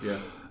control. Yeah.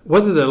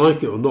 Whether they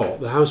like it or not,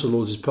 the House of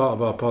Lords is part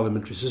of our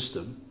parliamentary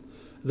system.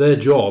 Their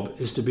job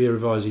is to be a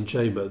revising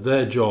chamber.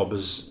 Their job,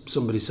 as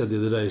somebody said the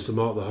other day, is to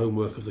mark the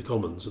homework of the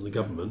Commons and the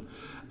government.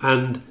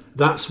 And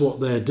that's what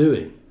they're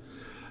doing.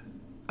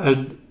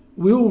 And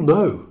we all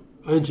know,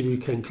 I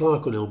interviewed Ken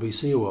Clarke on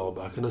LBC a while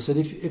back, and I said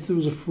if there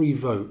was a free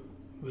vote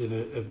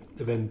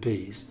of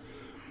MPs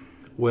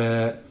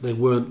where they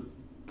weren't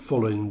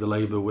following the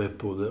Labour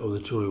whip or the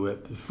Tory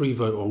whip, a free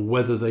vote on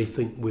whether they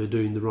think we're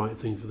doing the right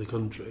thing for the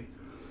country,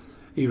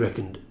 he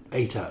reckoned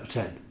 8 out of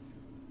 10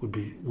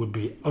 would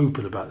be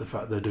open about the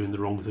fact they're doing the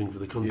wrong thing for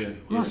the country.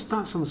 That's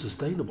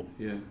unsustainable.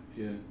 Yeah.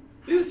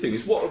 The other thing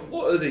is, what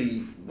are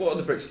the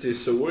Brexiteers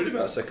so worried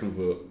about a second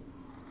vote?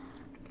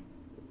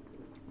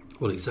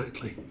 Well,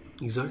 exactly.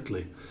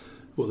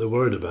 What they're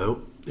worried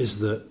about is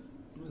that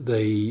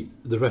the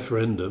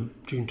referendum,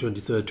 June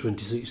 23rd,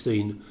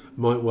 2016,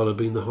 might well have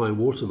been the high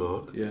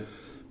watermark. Yeah.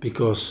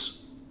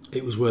 Because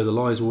it was where the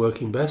lies were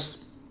working best.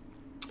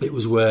 It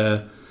was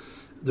where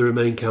the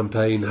Remain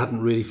campaign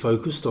hadn't really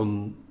focused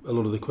on a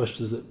lot of the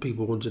questions that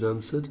people wanted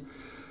answered.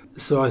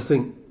 So I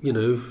think, in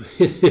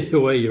a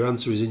way your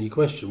answer is in your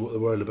question. What they're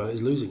worried about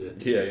is losing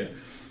it. Yeah.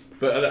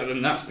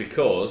 And that's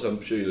because,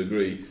 I'm sure you'll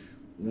agree,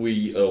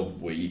 we,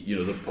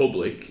 the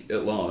public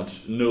at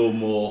large, know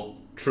more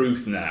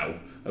truth now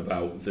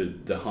about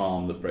the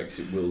harm that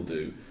Brexit will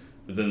do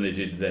than they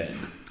did then.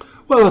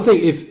 Well, I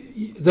think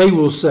if they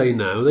will say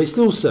now, they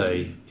still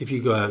say, if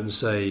you go out and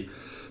say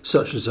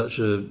such and such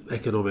a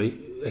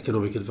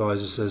economic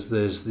advisor says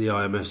there's the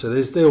IMF, so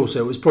they all say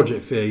it was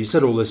Project Fear. You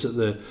said all this at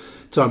the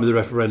time of the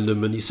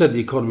referendum, and you said the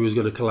economy was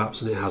going to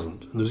collapse, and it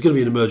hasn't. And there was going to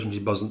be an emergency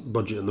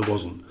budget, and there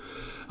wasn't,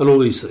 and all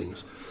these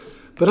things.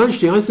 But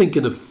actually, I think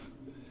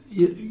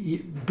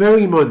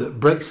bearing in mind that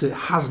Brexit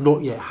has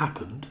not yet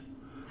happened,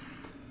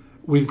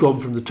 we've gone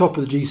from the top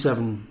of the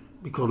G7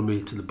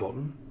 economy to the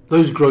bottom.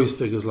 Those growth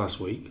figures last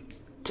week,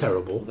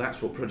 terrible. Well,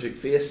 that's what Project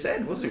Fear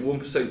said, wasn't it?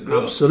 1%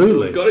 growth. Absolutely.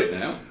 So we've got it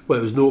now. Well,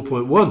 it was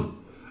 0.1.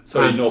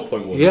 Sorry,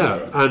 0.1.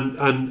 Yeah,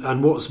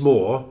 and what's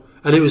more,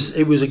 and it was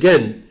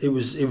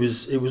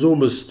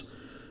almost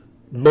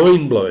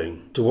mind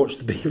blowing to watch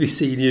the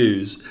BBC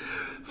News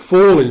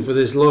falling for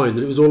this line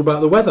that it was all about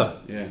the weather.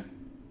 Yeah.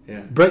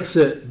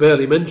 Brexit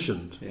barely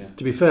mentioned. Yeah.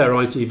 To be fair,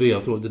 ITV I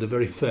thought did a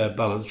very fair,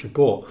 balanced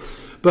report,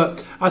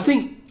 but I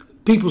think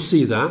people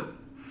see that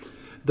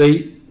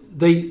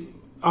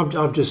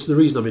I've just, the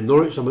reason I'm in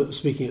Norwich, I'm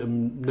speaking at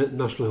a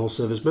National Health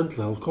Service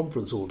mental health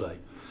conference all day,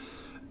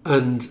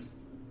 and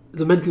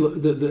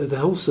the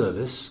health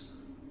service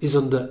is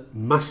under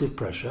massive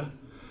pressure.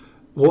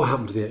 What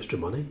happened to the extra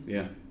money?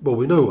 Yeah. Well,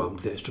 we know what happened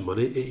to the extra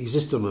money. It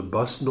existed on a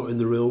bus, not in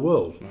the real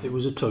world. Right. It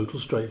was a total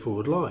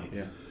straightforward lie.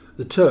 Yeah.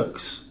 The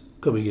Turks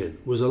coming in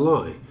was a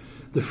lie.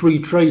 The free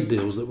trade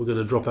deals that were going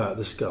to drop out of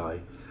the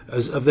sky,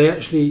 have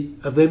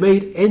they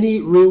made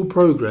any real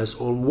progress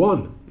on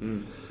one?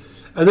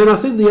 And then I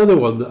think the other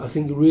one that I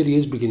think really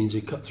is beginning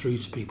to cut through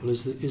to people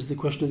is the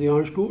question of the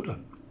Irish border,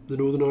 the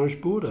Northern Irish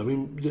border. I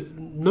mean,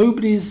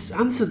 nobody's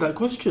answered that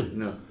question.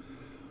 No.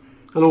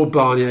 And old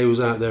Barnier was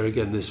out there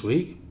again this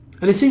week,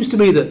 and it seems to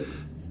me that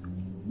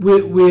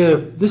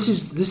this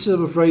is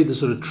I'm afraid the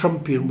sort of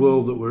Trumpian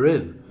world that we're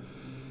in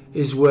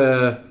is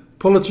where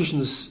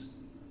politicians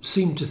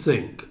seem to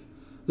think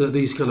that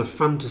these kind of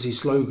fantasy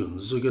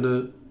slogans are going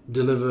to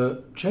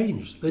deliver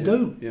change. They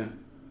don't. Yeah.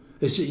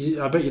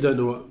 I bet you don't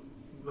know what.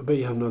 I bet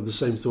you haven't had the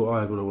same thought I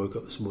had when I woke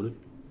up this morning.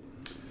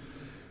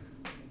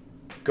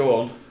 Go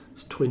on.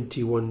 It's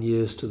 21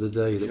 years to the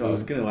day that I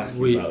was going to ask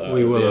you about that.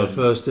 We won our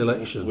first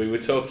election. We were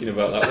talking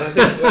about that. I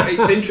think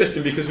it's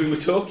interesting because we were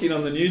talking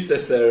on the news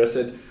desk there. I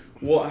said,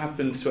 what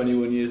happened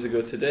 21 years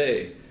ago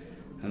today?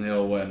 And they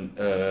all went,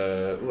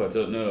 I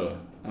don't know.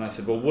 And I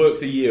said, well,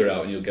 work the year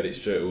out and you'll get it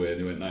straight away.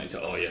 And they went, 90.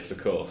 Oh, yes,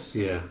 of course.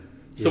 Yeah.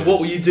 So what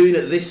were you doing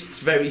at this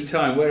very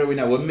time? Where are we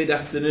now? We're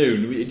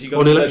mid-afternoon. Did you go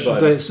on to election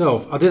bed day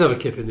itself? I did have a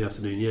kip in the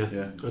afternoon,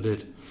 yeah. I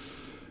did.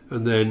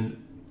 And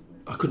then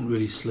I couldn't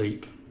really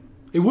sleep.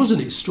 It was an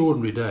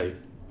extraordinary day.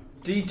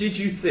 Did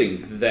you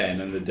think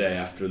then and the day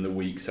after and the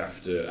weeks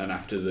after and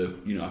after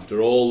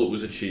after all that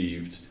was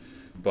achieved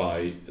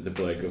by the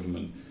Blair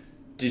government,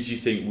 did you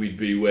think we'd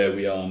be where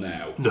we are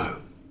now? No.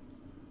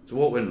 So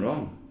what went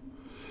wrong?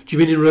 Do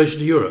you mean in relation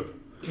to Europe?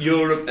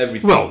 Europe,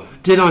 everything. Well,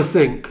 did I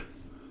think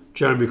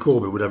Jeremy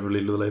Corbyn would ever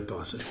lead the Labour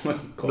Party?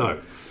 No.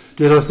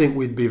 Did I think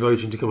we'd be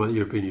voting to come out of the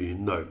European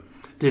Union? No.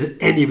 Did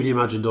anybody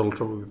imagine Donald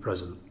Trump would be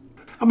president?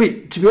 I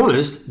mean, to be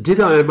honest, did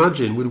I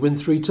imagine we'd win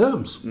 3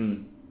 terms?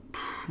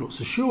 Not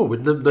so sure.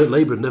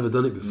 Labour had never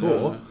done it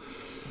before. No.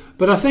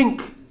 But I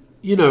think,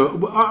 you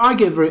know,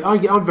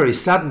 I'm very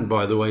saddened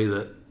by the way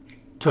that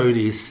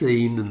Tony is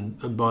seen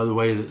and by the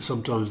way that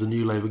sometimes the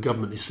new Labour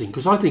government is seen,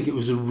 because I think it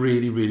was a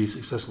really, really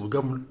successful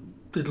government.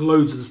 Did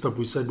loads of the stuff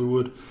we said we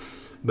would,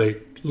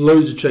 made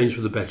loads of change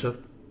for the better.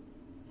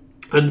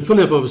 And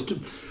funny enough,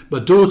 my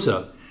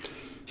daughter,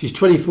 she's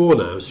 24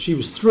 now, so she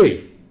was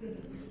 3.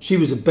 She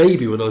was a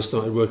baby when I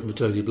started working for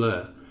Tony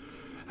Blair.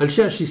 And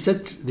she actually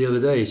said the other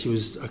day, I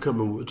can't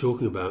remember what we were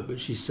talking about, but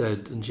she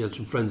said, and she had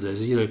some friends there, she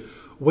said, you know,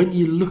 when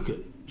you look at,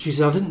 she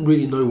said, I didn't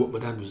really know what my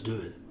dad was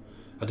doing.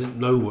 I didn't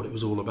know what it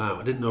was all about.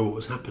 I didn't know what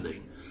was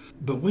happening.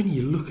 But when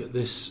you look at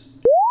this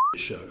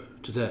show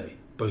today,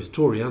 both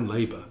Tory and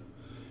Labour,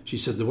 she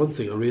said the one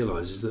thing I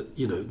realise is that,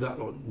 you know, that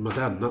lot, my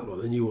dad and that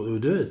lot, they knew what they were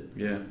doing.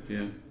 Yeah,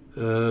 yeah.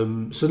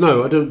 So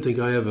no, I don't think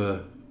I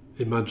ever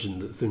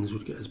imagined that things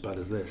would get as bad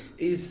as this.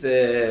 Is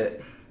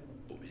there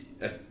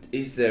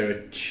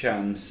a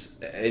chance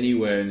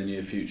anywhere in the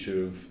near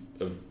future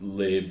of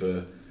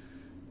Labour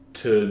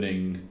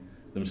turning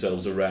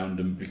themselves around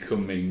and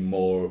becoming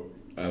more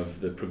of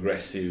the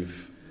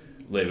progressive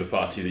Labour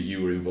Party that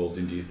you were involved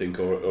in? Do you think,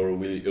 or are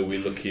we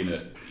looking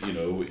at, you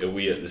know, are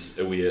we at sort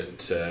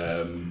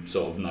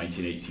of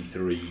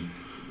 1983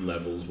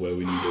 levels where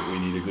we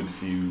need a good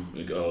few,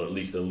 or at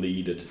least a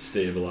leader to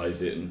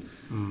stabilise it,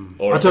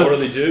 or are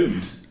they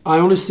doomed? I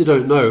honestly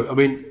don't know. I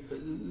mean,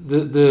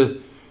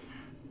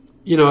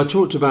 you know, I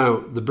talked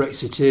about the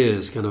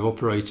Brexiteers kind of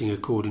operating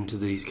according to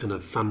these kind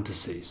of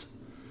fantasies.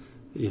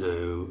 You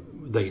know,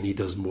 they need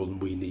us more than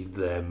we need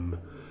them.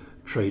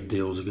 Trade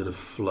deals are going to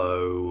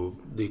flow.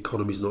 The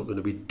economy's not going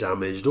to be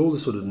damaged. All the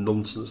sort of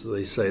nonsense that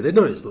they say. They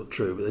know it's not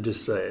true, but they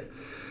just say it.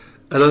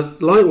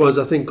 And likewise,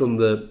 I think on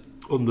the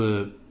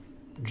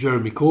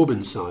Jeremy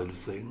Corbyn side of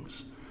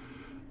things,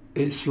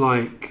 it's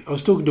like, I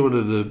was talking to one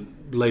of the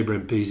Labour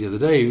MPs the other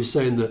day who was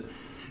saying that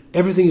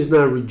everything is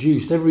now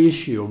reduced, every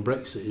issue on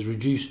Brexit is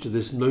reduced to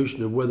this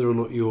notion of whether or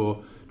not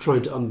you're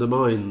trying to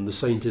undermine the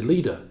sainted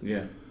leader.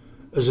 Yeah.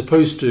 As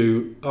opposed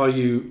to, are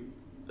you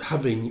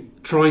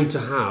trying to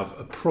have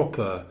a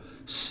proper,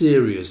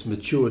 serious,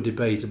 mature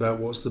debate about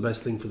what's the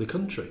best thing for the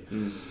country.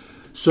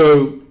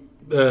 So,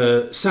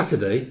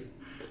 Saturday,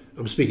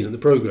 I'm speaking at the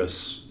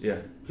Progress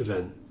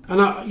event. And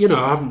I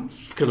haven't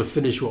kind of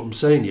finished what I'm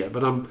saying yet,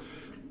 but I'm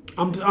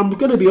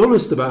going to be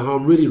honest about how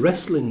I'm really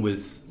wrestling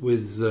with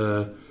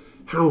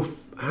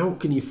how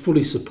can you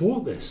fully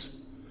support this?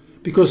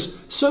 Because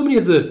so many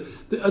of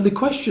the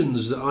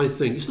questions that I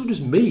think, it's not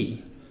just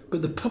me,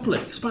 but the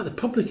public. It's about the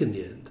public in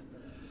the end.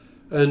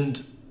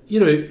 And you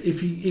know,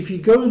 if you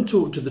go and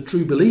talk to the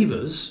true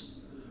believers,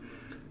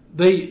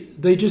 they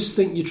just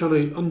think you're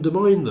trying to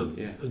undermine them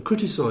and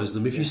criticise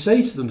them. If you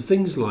say to them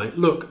things like,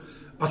 "Look,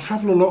 I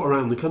travel a lot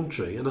around the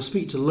country and I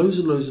speak to loads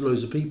and loads and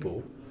loads of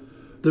people,"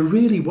 they're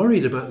really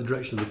worried about the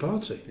direction of the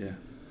party. Yeah.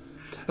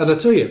 And I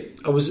tell you,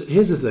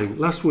 here's the thing.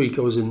 Last week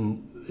I was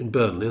in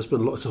Burnley. I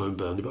spent a lot of time in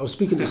Burnley, but I was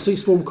speaking at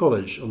Sixth Form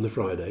College on the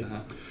Friday.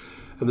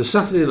 And the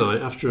Saturday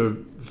night, after a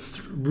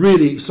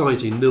really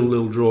exciting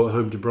 0-0 draw at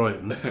home to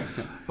Brighton,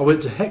 I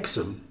went to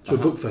Hexham to a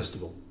book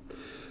festival.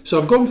 So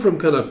I've gone from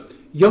kind of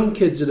young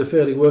kids in a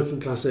fairly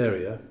working class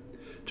area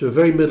to a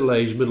very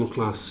middle-aged,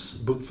 middle-class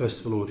book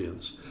festival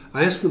audience.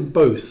 I asked them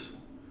both,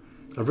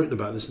 I've written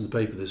about this in the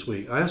paper this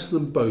week, I asked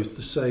them both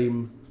the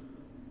same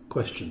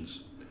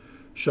questions.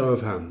 Show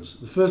of hands.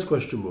 The first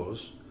question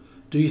was,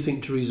 do you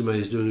think Theresa May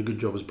is doing a good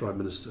job as Prime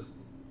Minister?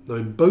 Now,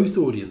 in both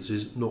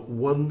audiences, not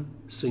one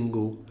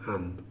single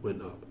hand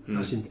went up.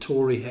 That's in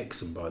Tory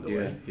Hexham, by the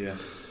way. Yeah.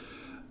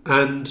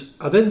 And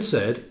I then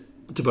said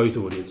to both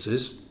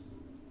audiences,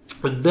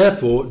 and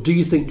therefore, do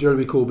you think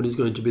Jeremy Corbyn is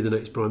going to be the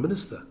next Prime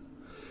Minister?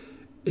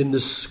 In the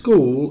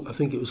school, I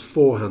think it was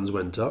 4 hands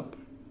went up.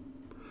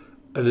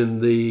 And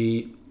in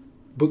the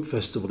book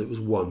festival, it was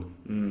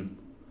 1.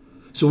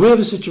 So we have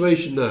a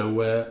situation now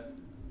where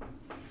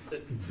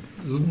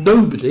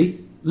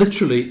nobody,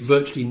 literally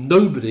virtually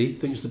nobody,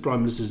 thinks the Prime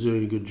Minister is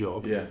doing a good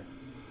job. Yeah.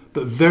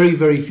 But very,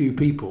 very few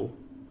people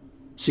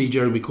see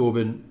Jeremy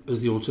Corbyn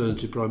as the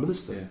alternative Prime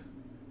Minister. Yeah.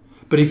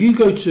 But if you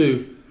go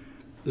to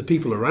the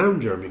people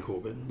around Jeremy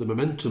Corbyn, the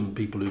Momentum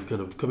people who've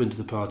kind of come into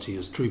the party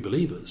as true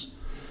believers,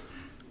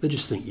 they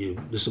just think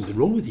there's something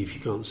wrong with you if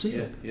you can't see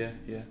it. Yeah.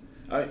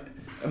 I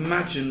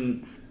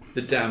imagine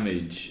the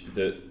damage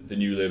that the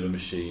New Labour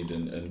machine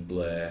and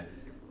Blair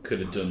could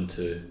have done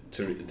to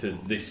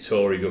this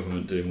Tory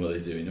government doing what they're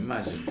doing.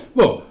 Imagine.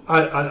 Well,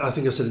 I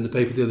think I said in the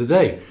paper the other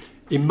day,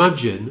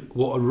 imagine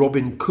what a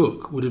Robin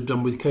Cook would have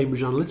done with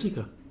Cambridge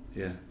Analytica.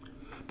 Yeah.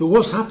 But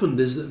what's happened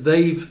is that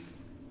they've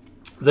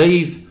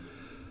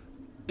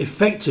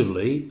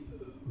effectively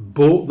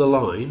bought the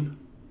line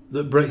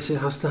that Brexit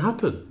has to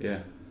happen.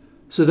 Yeah.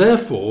 So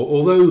therefore,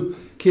 although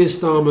Keir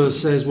Starmer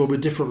says, well, we're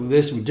different from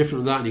this and we're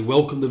different from that, and he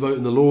welcomed the vote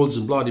in the Lords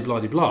and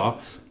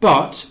blah-de-blah-de-blah,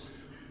 but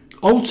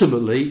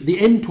ultimately the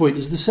end point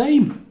is the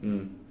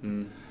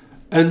same.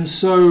 And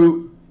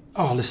so,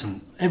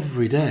 listen,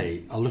 every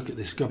day I look at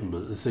this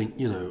government and think,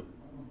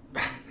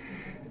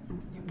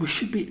 we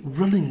should be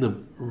running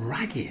them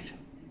ragged.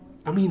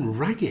 I mean,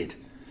 ragged.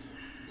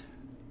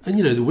 And,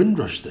 the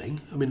Windrush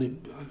thing, I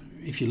mean,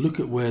 if you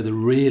look at where the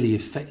really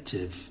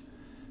effective...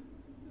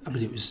 I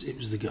mean, it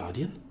was The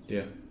Guardian.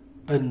 Yeah.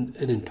 And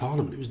in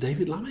Parliament, it was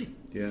David Lammy.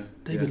 Yeah.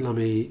 David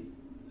Lammy...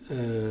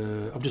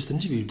 I've just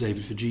interviewed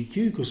David for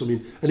GQ, because, I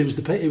mean... And it was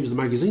the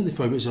magazine that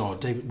phoned me and said,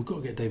 David, we've got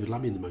to get David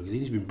Lammy in the magazine.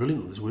 He's been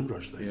brilliant on this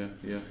Windrush thing. Yeah,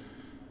 yeah.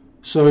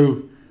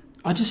 So,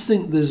 I just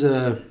think there's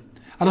a...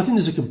 And I think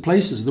there's a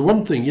complacency. The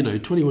one thing,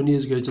 21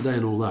 years ago today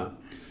and all that,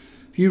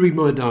 if you read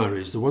my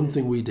diaries, the one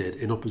thing we did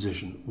in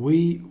opposition,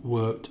 we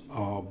worked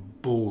our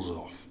balls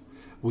off.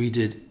 We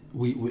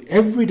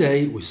every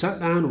day we sat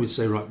down and we'd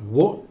say, right,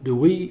 what do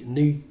we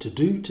need to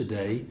do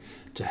today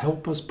to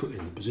help us put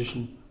in the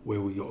position where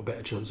we got a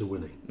better chance of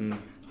winning?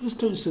 I just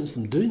don't sense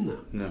them doing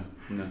that. No.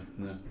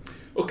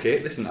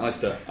 Okay, listen,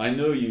 Alastair, I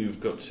know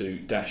you've got to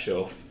dash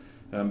off,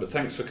 but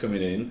thanks for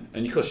coming in.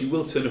 And of course, you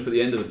will turn up at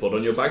the end of the pod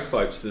on your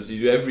bagpipes as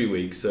you do every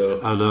week.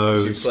 So I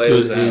know it's play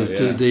good. us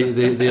out,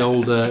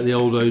 The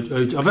old.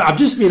 I've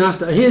just been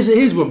asked.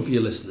 Here's one for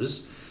your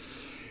listeners.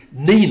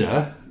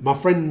 Nina, my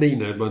friend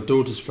Nina, my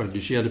daughter's friend,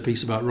 she had a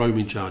piece about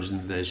roaming charges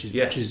in there. She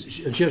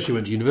actually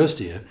went to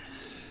university here.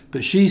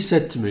 But she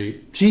said to me,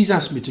 she's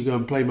asked me to go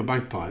and play my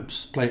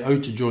bagpipes, play "Oh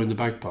to Join the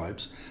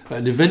Bagpipes" at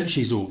an event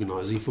she's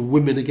organising for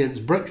Women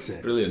Against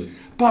Brexit. Brilliant.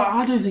 But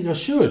I don't think I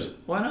should.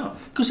 Why not?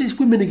 Because it's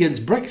Women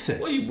Against Brexit.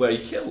 Well, you wear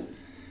your kilt.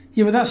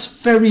 Yeah, but that's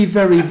very,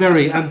 very,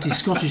 very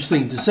anti-Scottish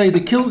thing to say.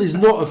 The kilt is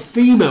not a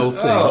female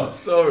thing. Oh,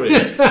 sorry.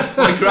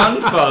 My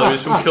grandfather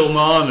is from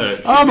Kilmarnock.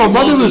 Oh, my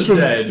mother was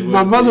Dead,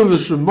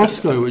 from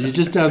Moscow, which is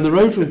just down the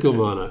road from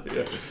Kilmarnock.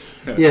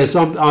 Yeah,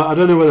 so I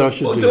don't know whether I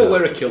should do that. Well, don't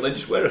wear a kilt, then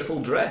just wear a full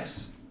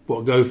dress.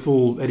 What, go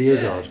full Eddie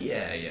Izzard?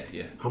 Yeah.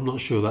 I'm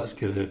not sure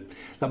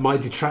that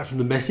might detract from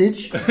the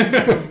message.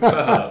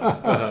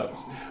 Perhaps.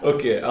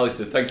 Okay,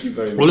 Alastair, thank you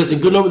very much. Well, listen,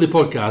 good luck with the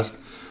podcast.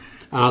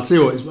 And I'll tell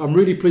you what, I'm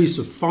really pleased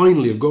to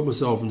finally have got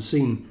myself and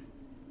seen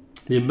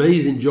the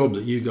amazing job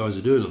that you guys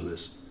are doing on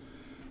this.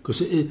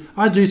 Because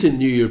I do think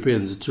New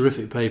European is a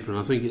terrific paper, and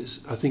I think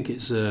it's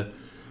a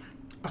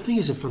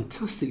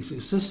fantastic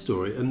success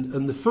story.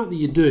 And the fact that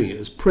you're doing it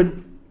as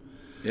print,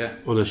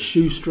 on a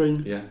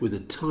shoestring, with a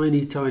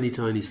tiny, tiny,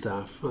 tiny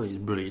staff, I think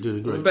it's brilliant. You're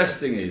doing a great job. The best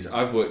thing is,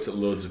 I've worked at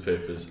loads of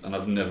papers, and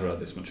I've never had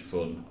this much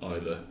fun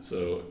either.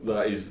 So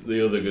that is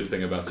the other good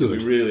thing about it. We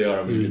really are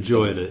having You're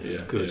enjoying it.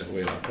 Yeah, good. Yeah,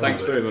 we are.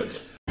 Thanks very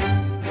much.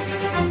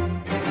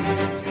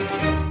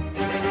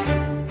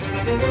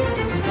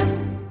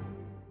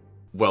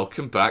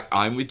 Welcome back.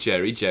 I'm with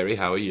Jerry. Jerry,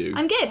 how are you?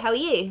 I'm good. How are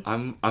you?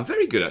 I'm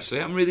very good,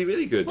 actually. I'm really,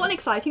 really good. What an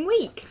exciting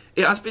week.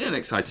 It has been an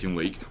exciting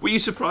week. Were you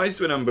surprised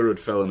when Amber Rudd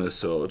fell on her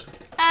sword?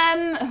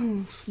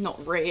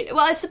 Not really. Well,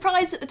 I was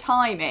surprised at the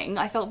timing.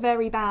 I felt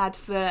very bad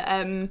for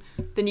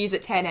the News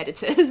at 10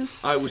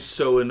 editors. I was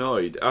so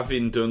annoyed.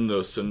 Having done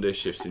those Sunday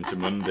shifts into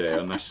Monday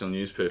on national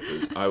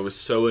newspapers, I was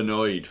so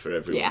annoyed for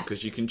everyone.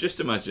 Because you can just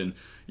imagine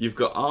you've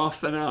got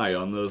half an eye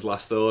on those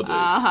last orders,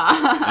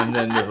 and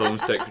then the Home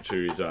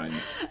Secretary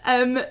resigns.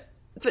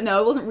 But no,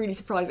 I wasn't really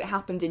surprised it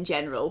happened in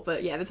general.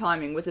 But yeah, the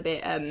timing was a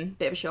bit of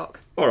a shock.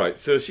 All right,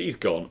 so she's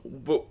gone,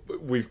 but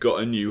we've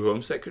got a new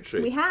Home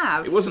Secretary. We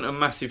have. It wasn't a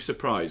massive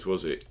surprise,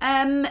 was it?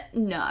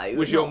 No.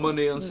 Was your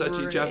money on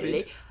Sajid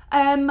really. Javid?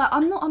 I'm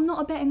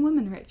not a betting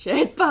woman,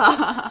 Richard,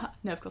 but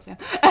no, of course I am.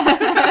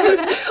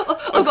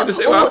 I was going to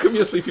say, well, how come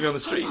you're sleeping on the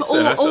streets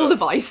then? All the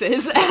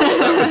vices.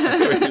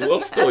 You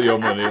lost all your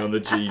money on the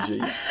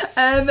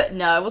GG.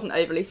 No, I wasn't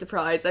overly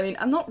surprised. I mean,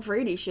 I'm not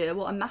really sure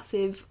what a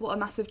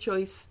massive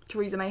choice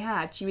Theresa May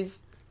had. She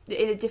was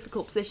in a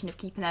difficult position of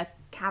keeping her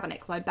cabinet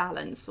quite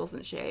balanced,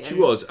 wasn't she? She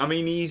was. I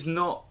mean, he's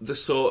not the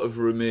sort of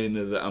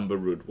Remainer that Amber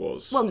Rudd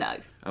was. Well, no.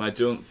 And I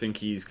don't think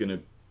he's going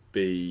to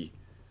be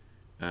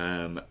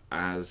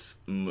as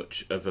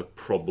much of a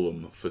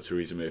problem for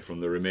Theresa May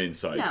from the Remain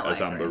side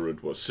as Amber Rudd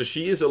was. So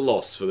she is a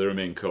loss for the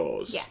Remain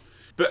cause. Yeah.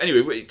 But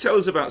anyway, tell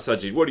us about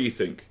Sajid. What do you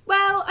think?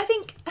 Well, I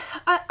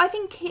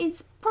think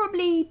he's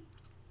probably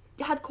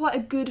had quite a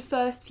good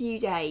first few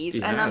days.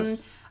 And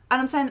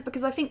I'm saying that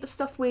because I think the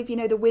stuff with,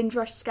 the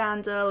Windrush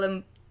scandal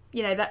and,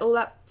 that all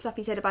that stuff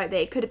he said about that,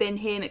 it could have been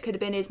him, it could have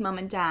been his mum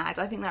and dad.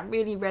 I think that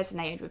really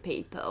resonated with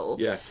people.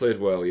 Yeah,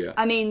 played well, yeah.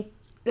 I mean,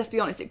 let's be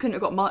honest, it couldn't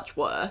have got much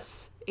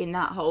worse in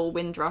that whole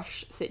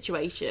Windrush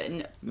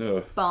situation.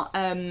 No. But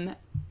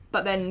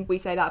then we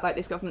say that about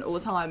this government all the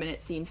time and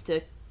it seems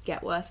to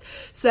get worse.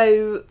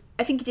 So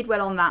I think he did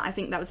well on that. I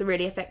think that was a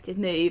really effective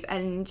move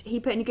and he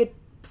put in a good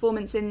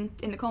performance in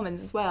the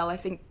Commons as well. I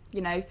think,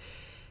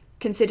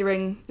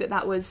 considering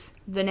that was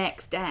the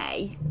next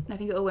day, I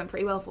think it all went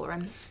pretty well for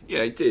him. Yeah,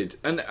 it did.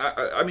 And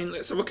I mean,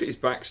 let's have a look at his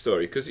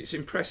backstory because it's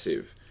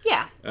impressive.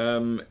 Yeah.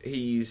 Have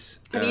you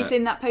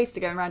seen that poster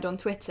going around on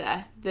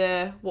Twitter?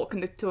 What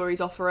can the Tories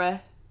offer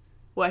a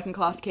working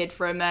class kid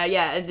from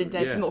and they've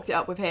Yeah. mocked it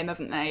up with him,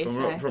 haven't they? From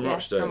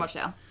Rochdale. From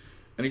Rochdale.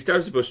 And his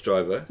dad's a bus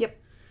driver. Yep.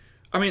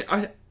 I mean,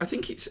 I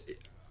think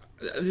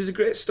there's a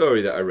great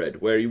story that I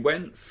read where he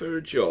went for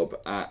a job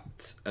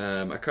at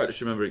I can't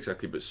just remember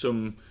exactly, but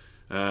some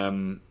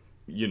bank.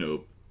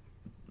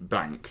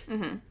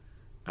 Mm-hmm.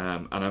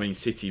 And I mean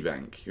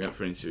Citibank. He went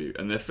for an interview,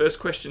 and their first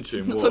question to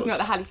him was... Not talking about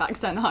the Halifax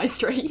down the high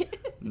street.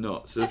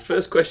 No. So the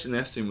first question they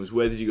asked him was,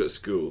 where did you go to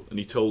school? And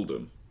he told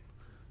them.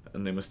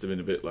 And they must have been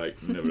a bit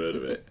like, never heard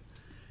of it.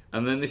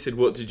 And then they said,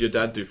 what did your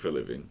dad do for a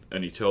living?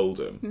 And he told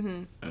them.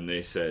 Mm-hmm. And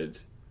they said,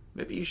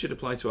 maybe you should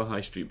apply to a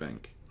high street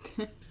bank.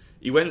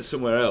 He went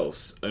somewhere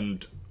else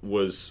and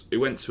he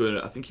went to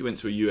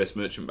a US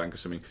merchant bank or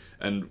something,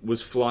 and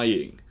was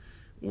flying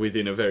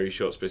within a very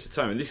short space of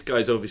time. And this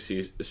guy's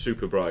obviously a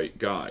super bright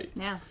guy.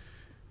 Yeah.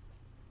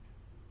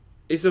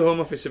 Is the Home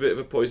Office a bit of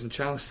a poison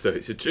chalice, though?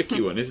 It's a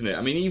tricky one, isn't it?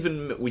 I mean,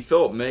 even we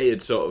thought May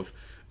had sort of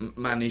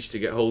managed to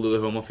get hold of the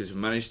Home Office and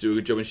managed to do a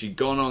good job, and she'd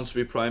gone on to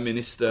be Prime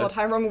Minister. God,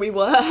 how wrong we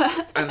were.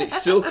 And it's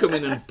still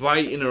coming and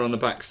biting her on the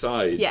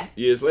backside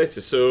years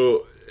later.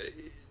 So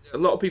a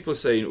lot of people are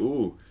saying,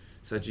 ooh,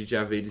 Sajid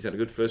Javid, he's had a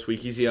good first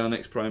week. Is he our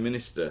next Prime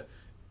Minister?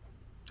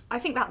 I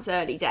think that's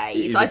early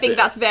days. I think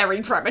that's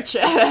very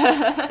premature.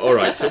 All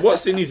right, so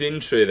what's in his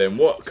in-tray then?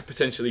 What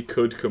potentially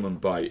could come and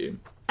bite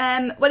him?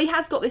 Well, he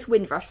has got this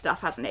Windrush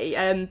stuff, hasn't he?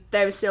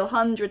 There are still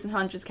hundreds and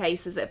hundreds of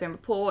cases that have been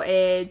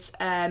reported.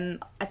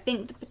 I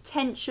think the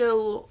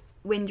potential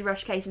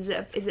Windrush cases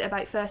is at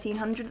about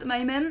 1,300 at the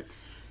moment.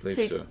 So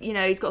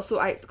he's got to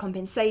sort out the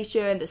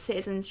compensation, the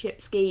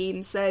citizenship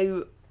scheme.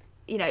 So,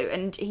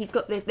 and he's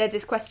got there's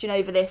this question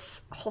over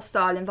this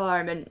hostile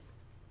environment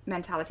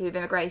mentality with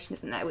immigration,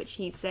 isn't there? Which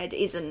he said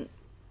isn't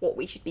what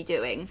we should be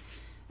doing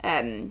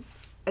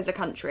as a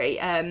country.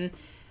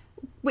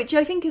 Which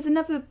I think is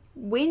another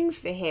win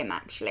for him,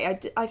 actually.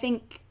 I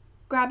think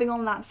grabbing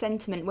on that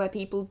sentiment where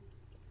people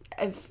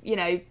have,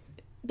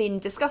 been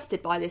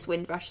disgusted by this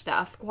Windrush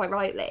stuff, quite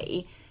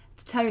rightly,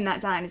 to tone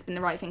that down has been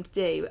the right thing to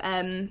do.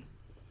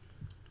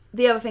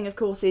 The other thing, of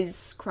course,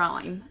 is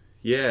crime.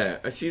 Yeah,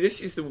 I see.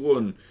 This is the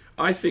one.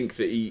 I think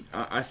that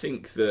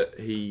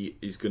he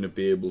is going to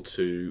be able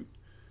to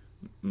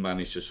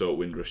manage to sort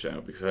Windrush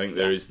out, because I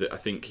think I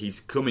think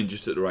he's coming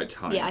just at the right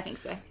time. Yeah, I think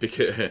so.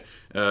 Because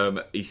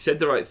he said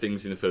the right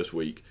things in the first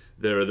week.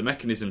 There are the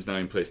mechanisms now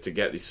in place to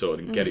get this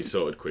sorted and get it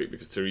sorted quick,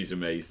 because Theresa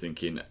May is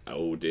thinking,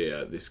 oh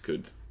dear, this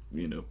could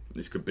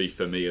be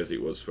for me as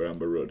it was for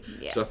Amber Rudd.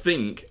 Yeah. So I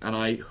think, and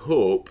I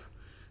hope,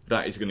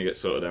 that is going to get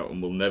sorted out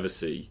and we'll never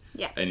see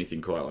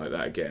anything quite like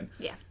that again.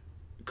 Yeah.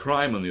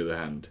 Crime, on the other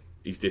hand,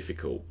 is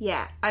difficult.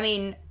 Yeah, I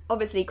mean,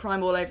 obviously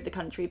crime all over the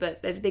country,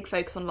 but there's a big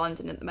focus on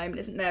London at the moment,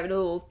 isn't there? And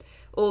all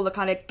the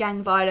kind of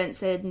gang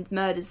violence and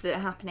murders that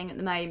are happening at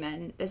the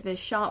moment. There's been a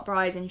sharp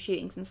rise in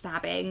shootings and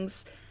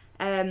stabbings.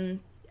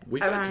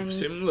 We've had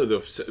similar,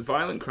 though.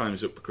 Violent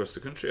crime's up across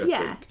the country, I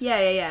think.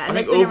 Yeah. And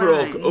I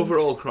think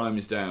overall crime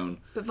is down.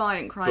 But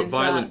violent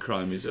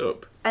crime is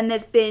up. And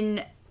there's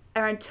been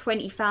around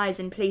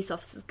 20,000 police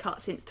officers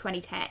cut since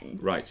 2010.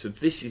 Right, so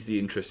this is the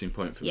interesting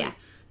point for me.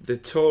 The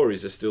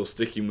Tories are still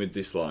sticking with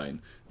this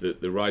line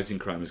that the rising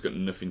crime has got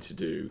nothing to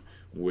do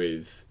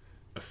with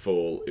a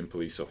fall in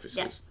police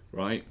officers,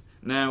 right?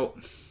 Now,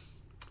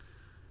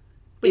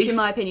 which in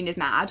my opinion is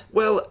mad.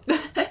 Well,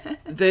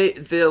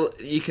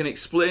 you can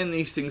explain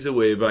these things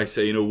away by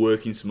saying,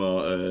 working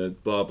smarter,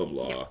 blah blah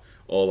blah,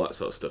 all that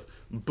sort of stuff.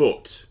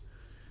 But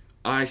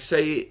I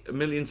say it a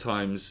million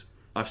times.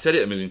 I've said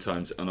it a million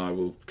times, and I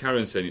will carry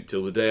on saying it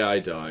till the day I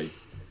die.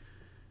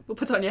 We'll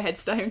put on your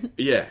headstone.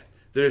 Yeah.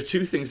 There are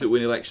two things that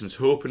win elections,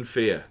 hope and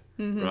fear,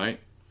 right?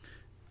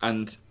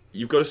 And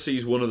you've got to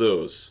seize one of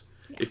those.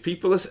 Yeah. If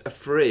people are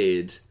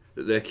afraid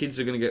that their kids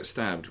are going to get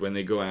stabbed when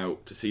they go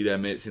out to see their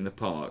mates in the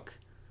park,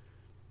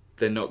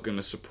 they're not going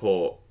to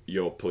support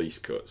your police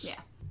cuts. Yeah.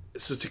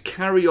 So to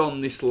carry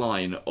on this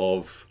line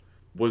of,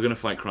 we're going to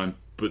fight crime,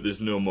 but there's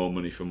no more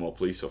money for more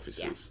police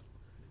officers,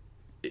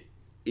 it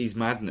is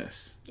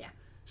madness. Yeah.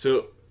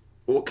 So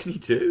what can you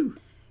do?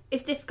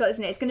 It's difficult,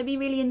 isn't it? It's going to be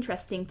really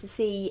interesting to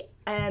see,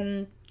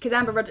 because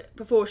Amber Rudd,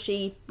 before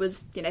she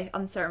was,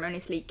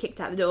 unceremoniously kicked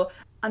out the door,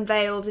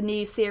 unveiled a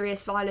new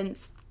serious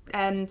violence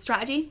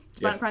strategy,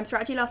 violent crime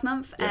strategy last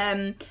month.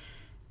 Yeah.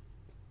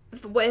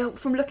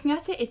 From looking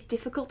at it, it's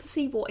difficult to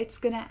see what it's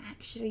going to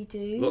actually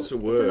do. Lots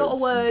of words. It's a lot of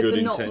words good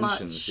and not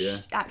intentions,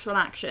 much actual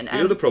action.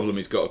 The other problem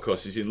he's got, of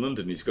course, is in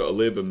London. He's got a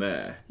Labour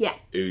mayor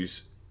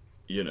who's,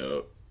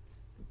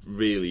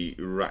 really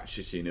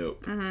ratcheting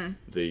up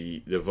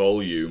the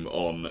volume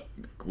on,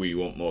 we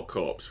want more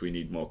cops, we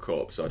need more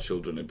cops, our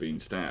children are being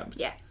stabbed.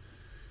 Yeah.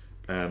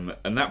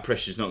 And that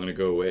pressure's not going to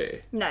go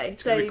away. No.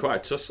 It's going to be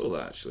quite a tussle,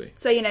 actually.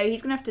 So, he's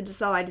going to have to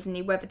decide, isn't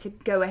he, whether to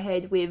go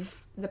ahead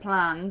with the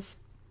plans,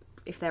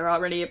 if there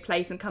are any in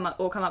place, and come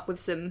up with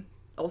some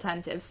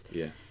alternatives.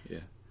 Yeah.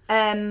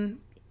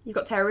 You've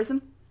got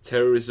terrorism.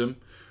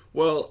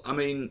 Well, I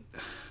mean,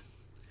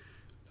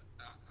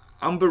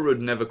 Amber Rudd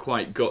never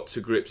quite got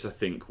to grips, I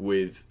think,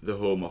 with the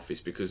Home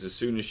Office, because as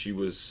soon as she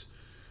was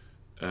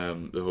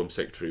the Home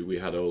Secretary, we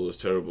had all those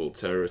terrible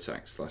terror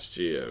attacks last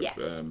year. Yeah.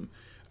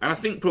 And I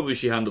think probably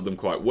she handled them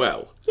quite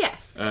well.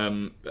 Yes.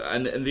 And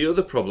the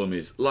other problem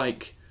is,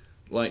 like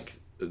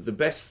the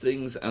best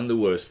things and the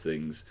worst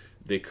things,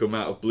 they come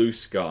out of blue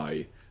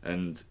sky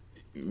and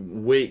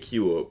wake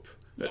you up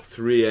at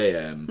 3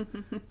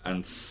 a.m.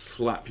 and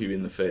slap you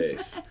in the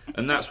face.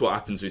 And that's what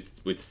happens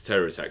with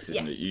terror attacks,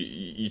 isn't it?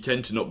 You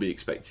tend to not be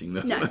expecting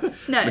them.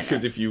 No.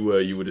 Because if you were,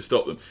 you would have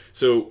stopped them.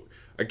 So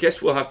I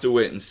guess we'll have to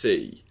wait and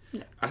see.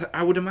 No.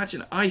 I would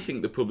imagine, I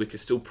think the public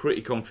is still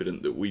pretty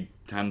confident that we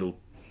handle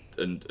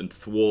and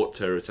thwart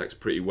terror attacks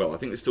pretty well. I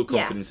think there's still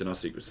confidence in our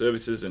secret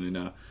services and in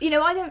our...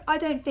 I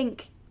don't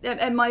think...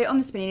 And my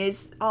honest opinion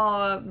is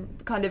our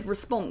kind of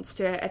response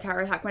to a terror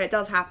attack when it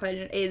does happen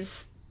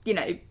is,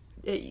 you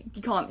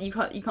can't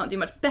do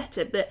much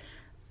better. But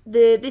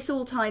this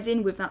all ties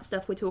in with that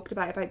stuff we talked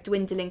about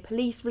dwindling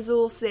police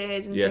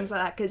resources and things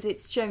like that, because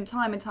it's shown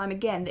time and time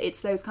again that it's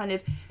those kind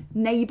of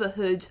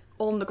neighbourhood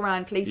on the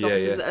ground police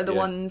officers that are the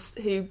ones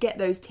who get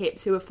those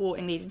tips, who are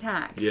thwarting these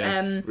attacks.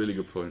 Yes, really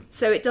good point.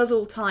 So it does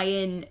all tie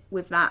in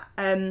with that.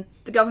 The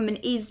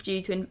government is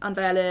due to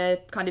unveil a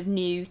kind of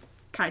new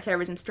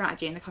counter-terrorism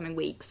strategy in the coming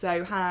weeks.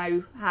 So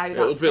how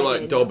it'll be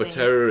like dob a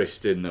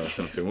terrorist in or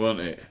something,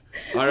 won't it?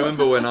 I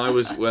remember when I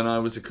was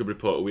a cub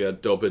reporter, we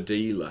had dob a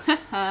dealer.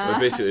 Where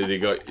basically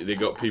they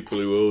got people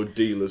who owed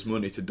dealers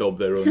money to dob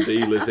their own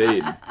dealers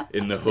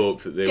in the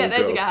hope that they would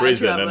go to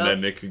prison and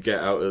then they could get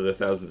out of the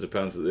thousands of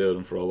pounds that they owed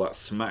them for all that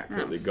smack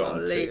that they got.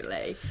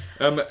 Absolutely.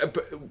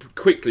 But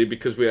quickly,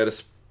 because we had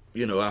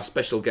our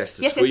special guest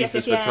to squeeze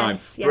us for time.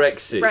 Yes.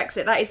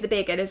 Brexit, that is the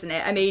big one, isn't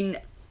it? I mean,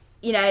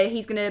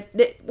 he's going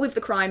to, with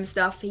the crime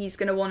stuff, he's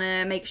going to want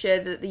to make sure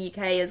that the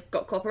UK has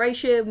got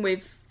cooperation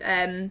with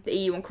the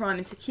EU on crime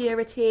and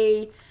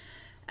security.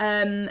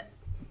 But,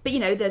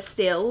 there's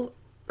still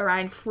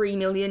around 3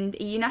 million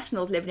EU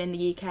nationals living in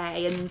the UK,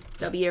 and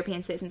there'll be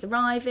European citizens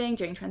arriving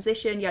during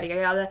transition, yada,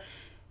 yada, yada.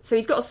 So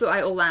he's got to sort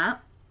out all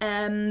that.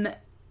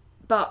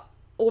 But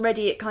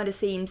already it kind of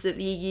seems that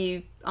the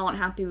EU aren't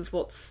happy with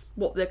what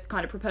the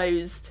kind of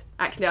proposed.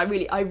 Actually,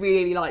 I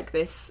really like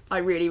this. I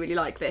really, really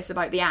like this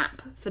about the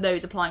app for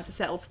those applying for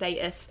settled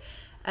status.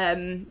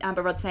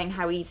 Amber Rudd saying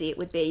how easy it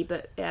would be,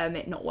 but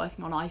it not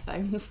working on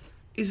iPhones.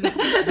 Isn't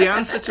the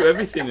answer to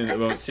everything at the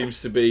moment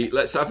seems to be,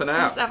 let's have an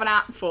app. Let's have an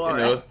app for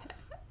it.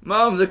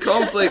 Mum, the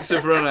cornflakes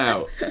have run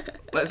out.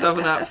 Let's have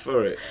an app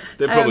for it.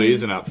 There probably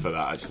is an app for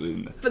that, actually,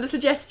 isn't there? But the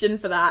suggestion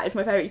for that is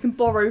my favourite. You can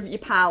borrow your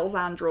pal's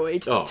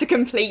Android to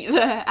complete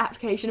the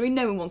application. I mean,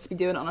 no one wants to be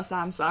doing it on a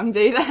Samsung,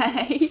 do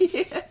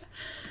they?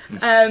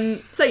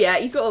 So yeah,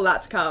 he's got all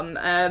that to come.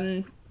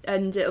 And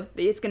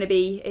it's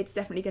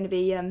definitely going to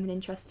be an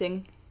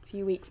interesting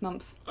few weeks,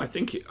 months. I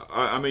think,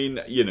 I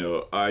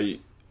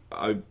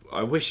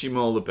wish him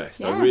all the best.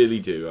 Yes. I really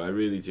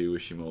do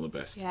wish him all the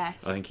best.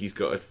 Yes. I think he's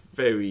got a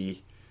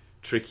very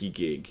tricky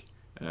gig,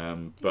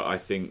 but I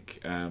think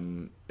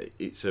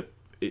it's a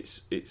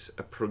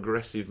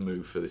progressive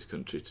move for this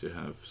country to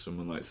have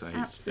someone like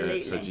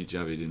Sajid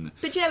Javid in.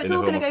 But it's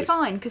all going to go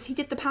fine because he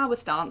did the power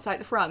stance out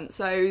the front,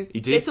 so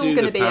it's all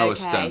going to be okay.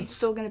 Stance.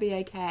 It's all going to be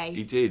okay.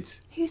 He did.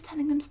 Who's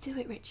telling them to do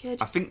it,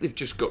 Richard? I think they've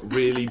just got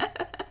really.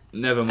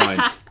 Never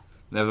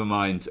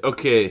mind.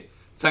 Okay.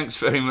 Thanks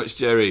very much,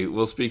 Jerry.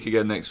 We'll speak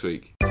again next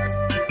week.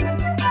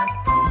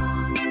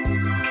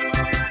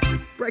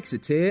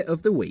 Brexiteer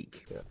of the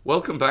Week.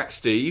 Welcome back,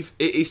 Steve.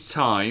 It is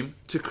time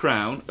to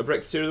crown a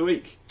Brexiteer of the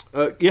Week.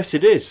 Yes,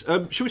 it is.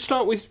 Should we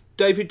start with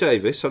David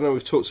Davis? I know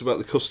we've talked about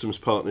the customs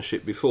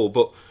partnership before,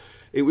 but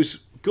it was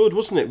good,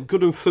 wasn't it?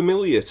 Good and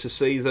familiar to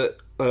see that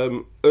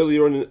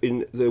earlier on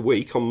in the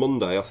week, on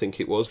Monday, I think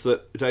it was,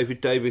 that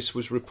David Davis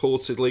was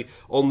reportedly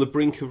on the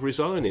brink of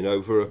resigning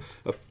over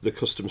the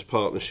customs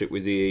partnership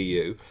with the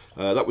EU.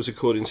 That was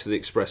according to the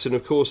Express. And,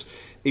 of course,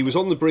 he was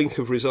on the brink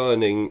of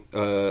resigning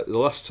the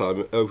last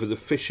time over the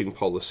fishing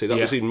policy. That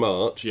was in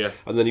March. Yeah.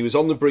 And then he was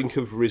on the brink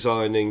of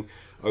resigning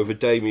over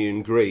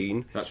Damien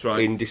Green. That's right.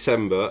 In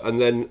December.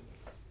 And then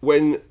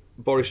when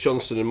Boris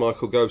Johnson and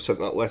Michael Gove sent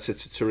that letter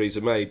to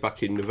Theresa May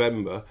back in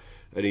November,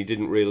 and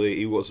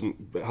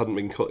hadn't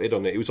been cut in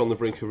on it. He was on the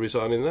brink of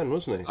resigning then,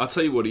 wasn't he? I'll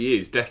tell you what he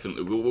is,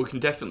 definitely. We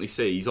can definitely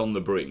see he's on the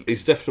brink.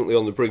 He's definitely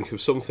on the brink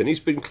of something. He's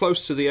been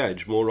close to the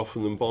edge more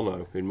often than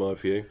Bono, in my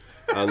view.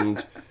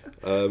 And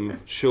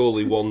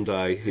surely one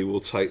day he will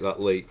take that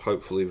leap,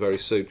 hopefully very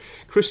soon.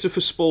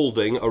 Christopher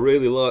Spalding, I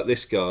really like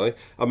this guy.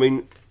 I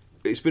mean,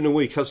 it's been a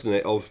week, hasn't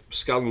it, of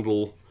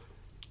scandal,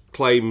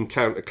 claim,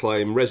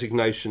 counterclaim,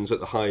 resignations at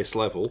the highest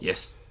level.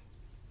 Yes.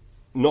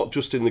 Not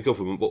just in the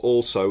government, but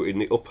also in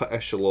the upper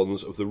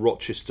echelons of the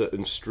Rochester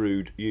and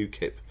Stroud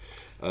UKIP.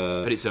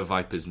 But it's a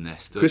viper's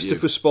nest,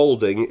 Christopher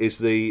Spalding is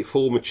the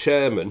former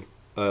chairman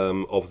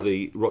of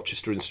the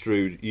Rochester and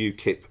Stroud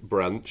UKIP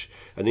branch,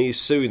 and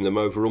he's suing them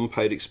over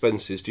unpaid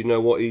expenses. Do you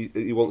know what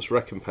he wants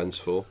recompense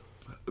for?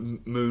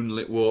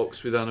 Moonlit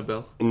walks with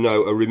Annabelle?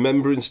 No, a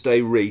Remembrance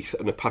Day wreath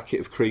and a packet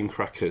of cream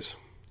crackers.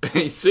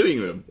 He's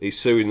suing them. He's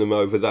suing them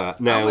over that.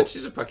 Now, how much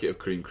is a packet of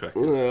cream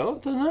crackers? Well, I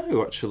don't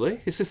know,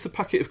 actually. Is this the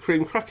packet of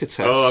cream cracker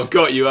test? Oh, I've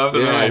got you,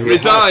 haven't I? Yeah.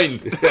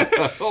 Resign!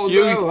 Oh,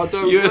 no, I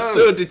don't know. You're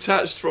so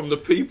detached from the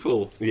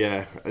people.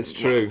 Yeah, it's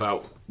true.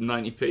 About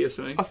 90p or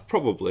something?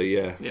 Probably,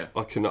 yeah. Yeah.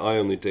 I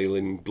only deal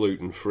in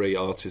gluten-free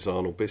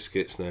artisanal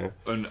biscuits now.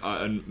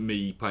 And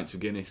me pints of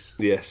Guinness.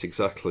 Yes,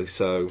 exactly.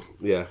 So,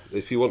 yeah,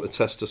 if you want to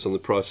test us on the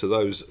price of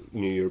those,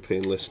 New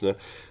European listener,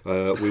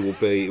 we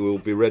will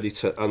be ready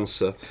to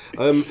answer.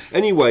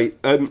 Anyway,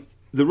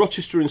 the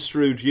Rochester and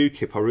Stroud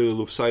UKIP, I really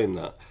love saying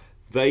that,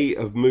 they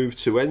have moved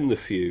to end the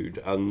feud,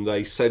 and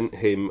they sent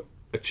him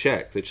a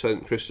cheque. They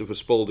sent Christopher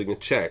Spalding a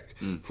cheque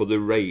for the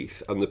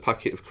wreath and the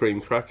packet of cream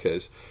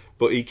crackers,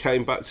 but he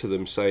came back to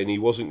them saying he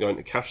wasn't going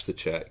to cash the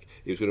cheque,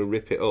 he was going to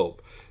rip it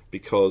up,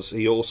 because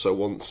he also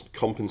wants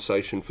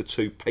compensation for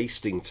 2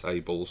 pasting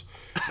tables,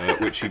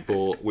 which he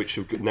bought, which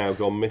have now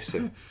gone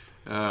missing.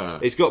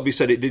 It's got to be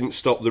said, it didn't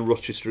stop the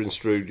Rochester and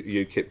Stroud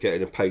UKIP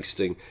getting a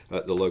pasting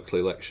at the local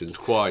elections.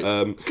 Quite.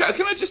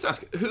 Can I just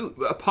ask, who,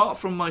 apart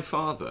from my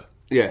father,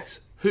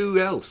 yes, who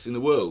else in the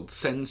world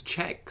sends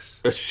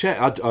cheques? A cheque?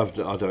 I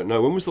don't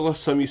know. When was the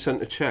last time you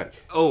sent a cheque?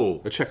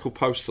 Oh, a cheque or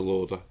postal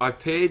order? I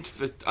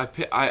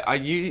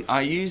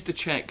used a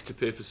cheque to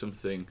pay for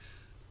something.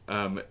 Do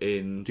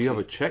you have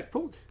a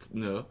chequebook?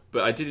 No,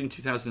 but I did in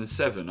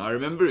 2007. I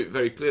remember it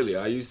very clearly.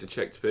 I used a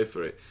cheque to pay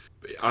for it.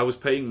 I was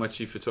paying my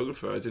chief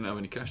photographer. I didn't have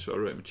any cash, so I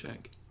wrote him a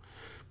cheque.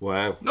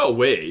 Wow. Not a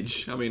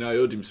wage. I mean, I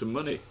owed him some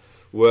money.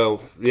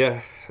 Well,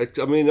 yeah.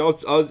 I mean, I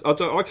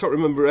can't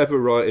remember ever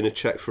writing a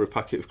cheque for a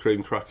packet of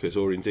cream crackers,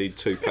 or indeed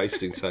 2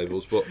 pasting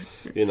tables. But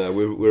you know,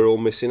 we're all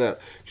missing out.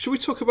 Should we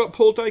talk about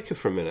Paul Dacre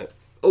for a minute?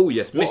 Oh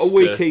yes, what a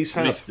week he's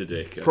had. Mr.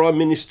 Dacre. Prime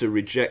Minister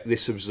reject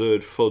this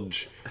absurd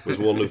fudge was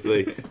one of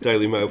the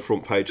Daily Mail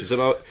front pages,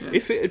 and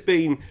if it had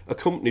been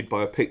accompanied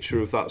by a picture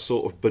of that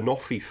sort of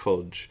banoffee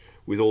fudge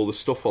with all the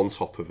stuff on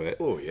top of it,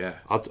 oh yeah,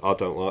 I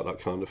don't like that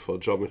kind of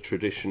fudge. I'm a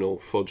traditional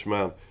fudge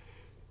man.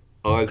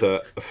 Either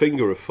a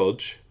finger of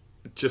fudge,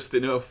 just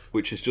enough,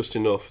 which is just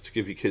enough to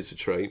give your kids a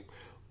treat,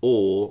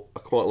 or I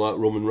quite like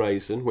rum and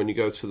raisin when you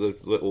go to the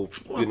little,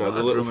 the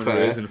little fair. Rum and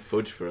raisin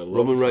fudge for a long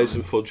Rum and time.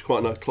 raisin fudge,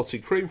 quite nice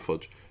clotted cream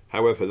fudge.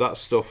 However, that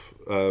stuff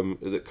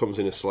that comes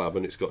in a slab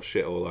and it's got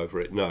shit all over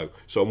it, no.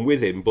 So I'm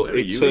with him, but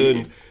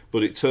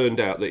it turned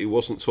out that he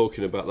wasn't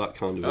talking about that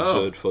kind of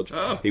absurd fudge.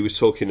 Oh. He was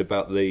talking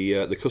about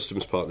the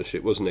customs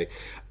partnership, wasn't he?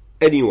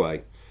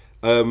 Anyway,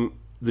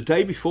 the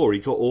day before he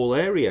got all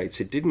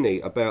aerated, didn't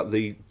he, about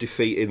the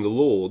defeat in the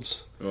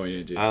Lords. Oh, yeah,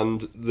 he did.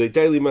 And the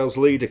Daily Mail's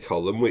leader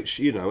column, which,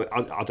 you know,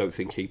 I don't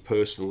think he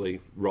personally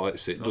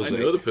writes it, does he? I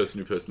know the person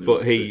who personally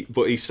writes it.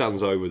 But he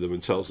stands over them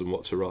and tells them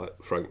what to write,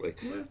 frankly.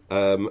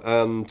 Yeah.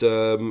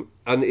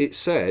 And it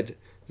said,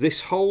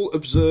 this whole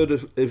absurd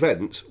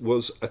event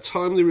was a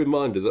timely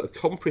reminder that a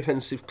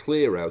comprehensive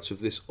clear-out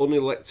of this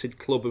unelected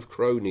club of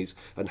cronies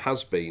and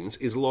has-beens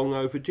is long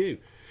overdue.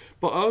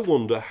 But I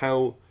wonder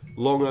how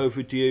long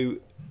overdue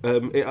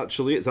it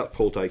actually is. That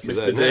Paul Dacre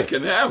Mr. there. Dacre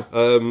now.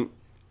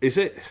 Is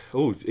it?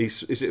 Oh,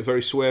 is it a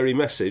very sweary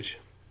message?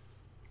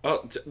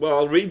 Well,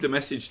 I'll read the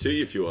message to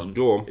you if you want.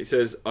 Go on. It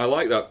says, I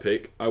like that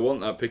pic. I want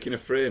that pic in a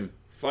frame.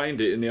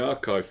 Find it in the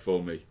archive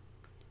for me.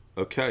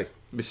 Okay.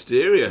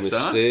 Mysterious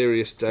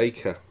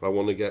Dacre. I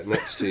want to get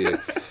next to you.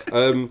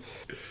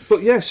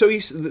 But yeah, so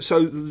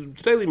the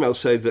Daily Mail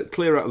said that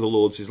clear out of the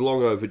Lords is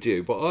long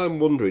overdue, but I'm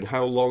wondering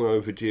how long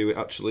overdue it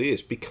actually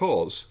is,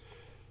 because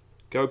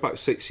go back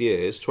 6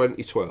 years,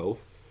 2012,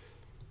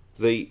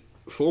 the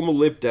former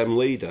Lib Dem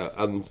leader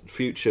and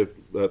future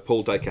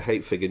Paul Dacre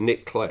hate figure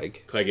Nick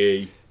Clegg,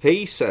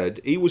 he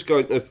said he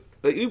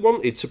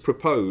wanted to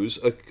propose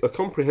a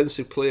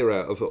comprehensive clear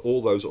out of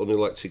all those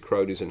unelected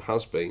cronies and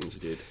has-beens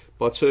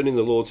by turning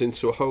the Lords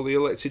into a wholly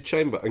elected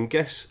chamber. And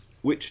guess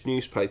which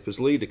newspaper's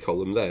leader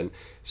column then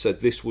said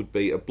this would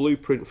be a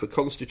blueprint for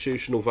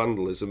constitutional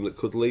vandalism that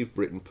could leave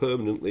Britain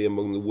permanently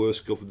among the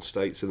worst governed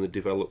states in the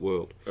developed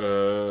world?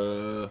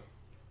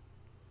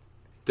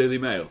 Daily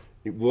Mail.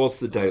 It was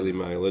the Daily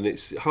Mail, and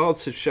it's hard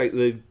to shake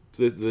the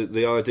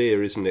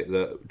idea, isn't it,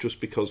 that just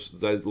because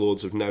the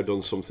Lords have now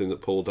done something that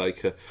Paul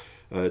Dacre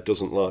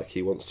doesn't like,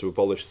 he wants to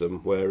abolish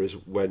them, whereas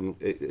when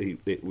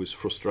it was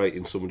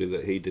frustrating somebody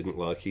that he didn't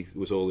like, he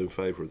was all in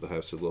favour of the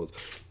House of Lords.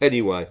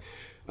 Anyway,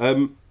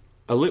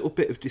 a little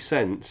bit of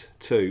dissent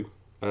too.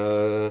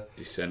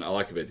 Dissent, I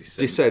like a bit of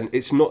dissent. Dissent,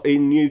 it's not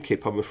in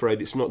UKIP, I'm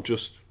afraid. It's not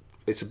just...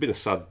 It's been a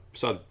sad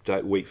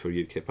week for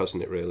UKIP,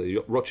 hasn't it, really?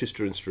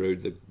 Rochester and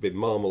Stroud, they've been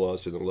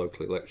marmalised in the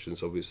local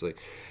elections, obviously.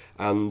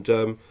 And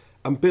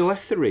Bill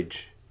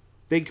Etheridge,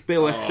 big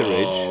Bill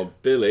Etheridge. Oh,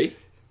 Billy.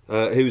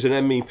 Who's an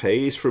MEP,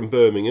 he's from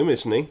Birmingham,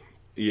 isn't he?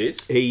 He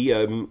is. He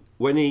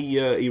when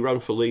he ran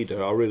for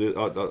leader, I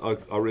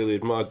really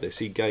admired this.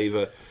 He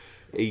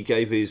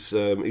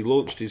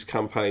launched his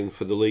campaign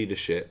for the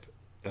leadership,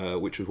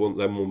 which was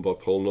won by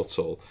Paul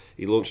Nuttall.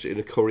 He launched it in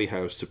a curry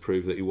house to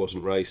prove that he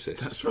wasn't racist.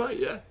 That's right,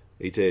 yeah.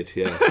 He did,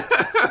 yeah.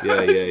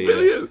 yeah.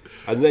 Brilliant.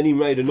 And then he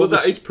made another... Well,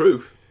 that is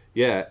proof.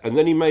 Yeah, and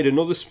then he made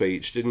another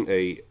speech, didn't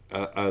he?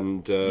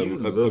 You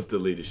loved the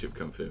leadership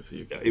campaign for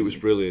UK. It was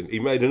brilliant. He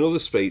made another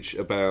speech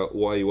about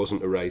why he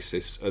wasn't a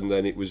racist, and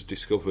then it was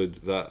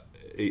discovered that,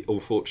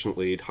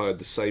 unfortunately, he'd hired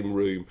the same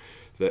room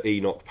that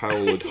Enoch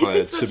Powell had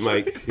hired to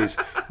make his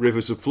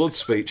Rivers of Blood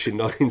speech in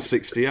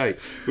 1968,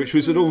 which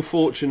was an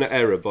unfortunate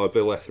error by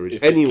Bill Etheridge.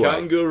 It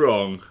can't go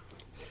wrong.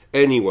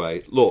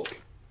 Anyway,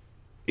 look,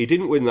 he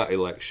didn't win that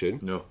election.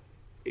 No.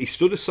 He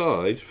stood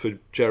aside for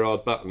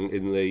Gerard Batten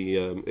in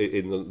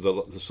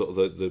the sort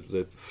of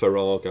the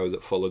farrago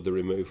that followed the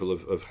removal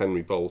of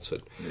Henry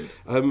Bolton,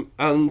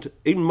 and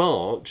in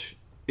March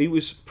he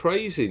was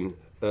praising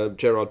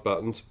Gerard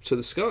Batten to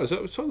the skies.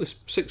 That was only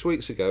 6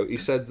 weeks ago. He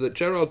said that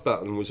Gerard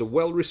Batten was a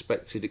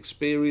well-respected,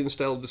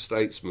 experienced elder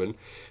statesman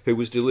who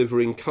was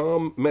delivering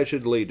calm,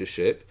 measured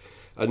leadership,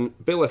 and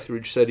Bill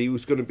Etheridge said he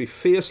was going to be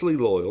fiercely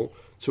loyal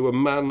to a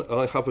man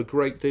I have a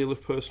great deal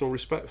of personal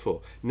respect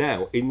for.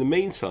 Now, in the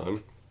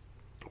meantime,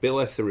 Bill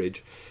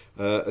Etheridge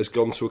has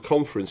gone to a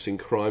conference in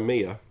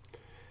Crimea,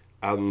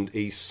 and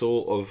he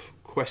sort of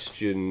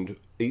questioned...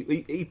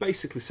 He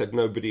basically said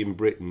nobody in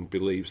Britain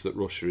believes that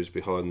Russia is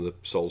behind the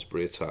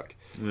Salisbury attack.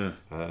 Yeah.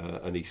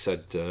 And he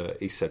said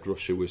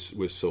Russia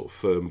was sort of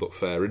firm but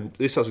fair. And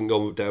this hasn't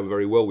gone down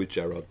very well with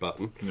Gerard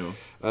Batten. No.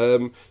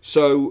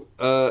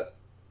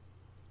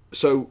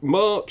 So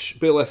March,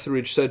 Bill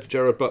Etheridge said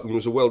Gerard Batten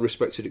was a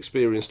well-respected,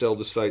 experienced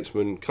elder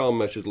statesman, calm,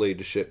 measured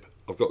leadership.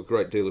 I've got a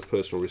great deal of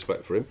personal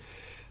respect for him.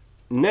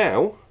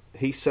 Now,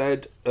 he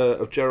said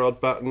of Gerard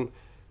Batten,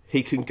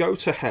 he can go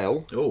to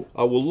hell. Oh.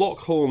 I will lock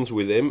horns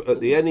with him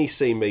at the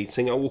NEC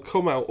meeting. I will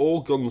come out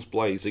all guns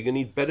blazing, and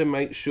he'd better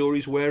make sure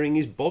he's wearing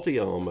his body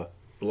armour.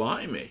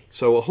 Blimey.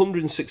 So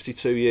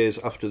 162 years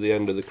after the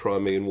end of the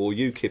Crimean War,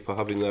 UKIP are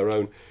having their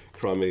own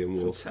Crimean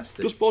War.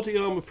 Fantastic. Does body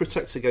armour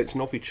protect against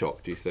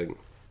Novichok, do you think?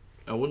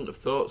 I wouldn't have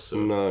thought so.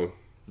 No,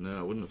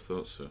 I wouldn't have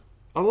thought so.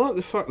 I like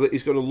the fact that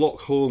he's going to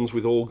lock horns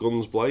with all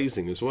guns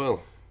blazing as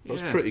well.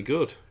 That's pretty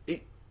good.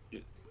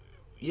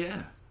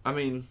 Yeah, I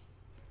mean...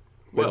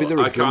 Maybe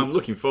I'm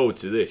looking forward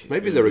to this.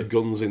 Maybe there are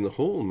guns in the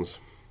horns.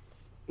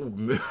 That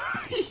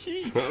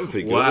would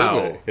be good,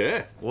 wouldn't it?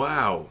 Yeah.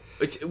 Wow.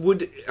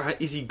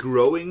 Is he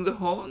growing the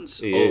horns?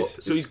 He is.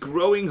 So he's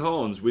growing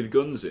horns with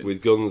guns in?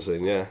 With guns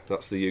in, yeah.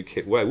 That's the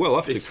UKIP way. Well,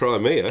 after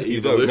Crimea, evolution.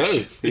 You don't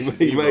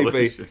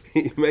know.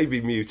 He may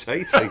be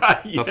mutating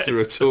yes. after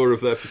a tour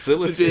of their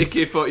facilities. The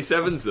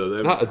AK-47s,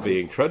 though. That'd be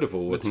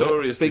incredible, wouldn't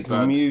notoriously it? Big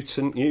bad.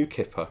 mutant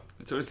UKIPper.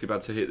 It's obviously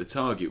bad to hit the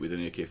target with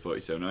an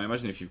AK-47. I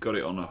imagine if you've got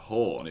it on a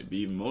horn, it'd be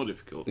even more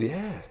difficult.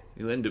 Yeah.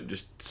 You'll end up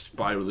just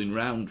spiralling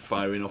round,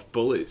 firing off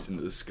bullets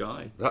into the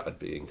sky. That'd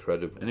be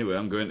incredible. Anyway,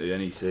 I'm going to the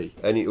NEC.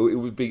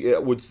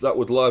 That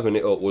would liven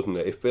it up, wouldn't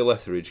it? If Bill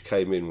Etheridge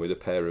came in with a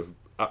pair of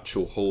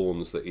actual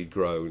horns that he'd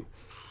grown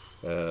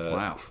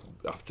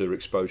after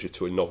exposure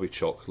to a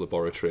Novichok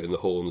laboratory, and the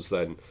horns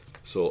then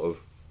sort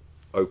of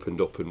opened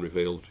up and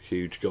revealed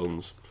huge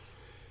guns.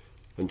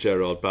 And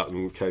Gerard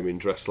Batten came in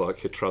dressed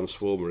like a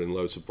transformer in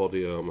loads of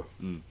body armour.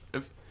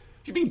 Have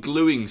you been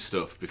gluing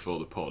stuff before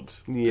the pod?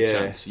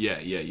 Yeah. Yeah,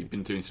 you've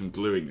been doing some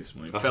gluing this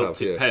morning. I Felt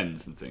tip have, yeah.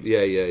 pens and things. Yeah,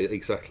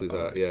 exactly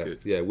that, yeah. Good.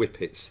 Yeah,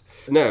 whippets.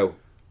 Now,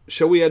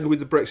 shall we end with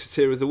the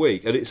Brexiteer of the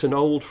Week? And it's an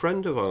old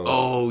friend of ours.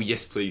 Oh,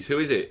 yes, please. Who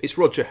is it? It's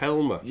Roger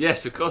Helmer.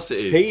 Yes, of course it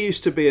is. He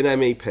used to be an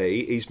MEP.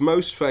 He's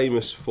most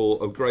famous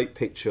for a great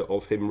picture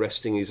of him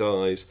resting his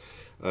eyes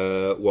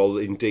while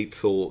in deep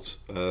thought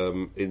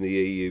in the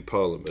EU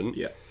Parliament.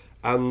 Yeah.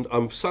 And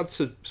I'm sad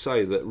to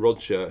say that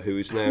Roger, who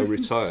is now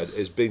retired,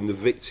 has been the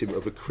victim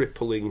of a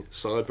crippling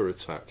cyber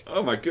attack.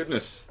 Oh, my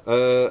goodness.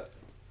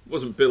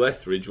 Wasn't Bill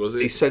Etheridge, was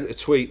it? He sent a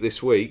tweet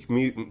this week,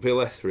 mutant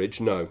Bill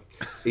Etheridge, no.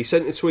 He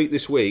sent a tweet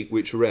this week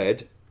which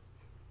read,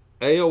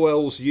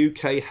 AOL's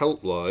UK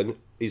helpline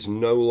is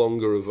no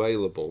longer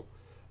available.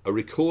 A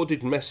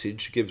recorded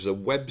message gives a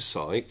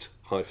website,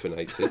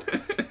 hyphenated,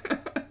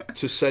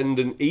 to send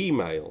an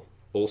email,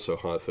 also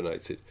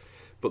hyphenated.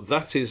 But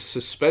that is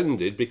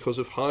suspended because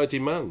of high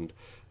demand.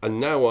 And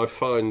now I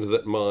find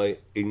that my,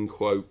 in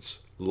quotes,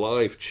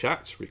 live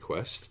chat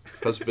request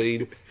has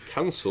been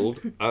cancelled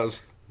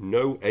as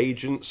no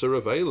agents are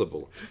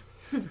available.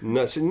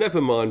 No, so never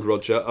mind,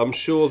 Roger. I'm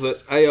sure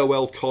that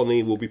AOL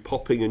Connie will be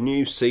popping a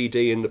new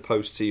CD in the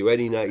post to you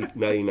any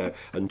day now.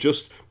 And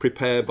just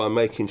prepare by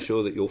making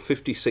sure that your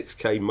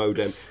 56k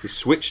modem is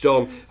switched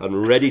on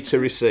and ready to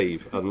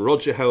receive. And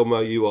Roger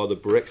Helmer, you are the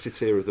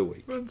Brexiteer of the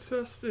Week.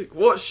 Fantastic.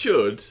 What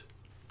should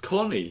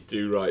Connie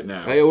do right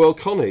now? AOL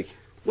Connie.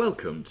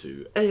 Welcome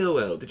to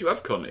AOL. Did you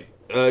have Connie?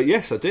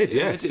 Yes, I did.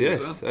 Yes.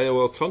 Well.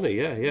 AOL Connie.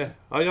 Yeah.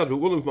 I had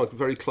one of my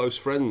very close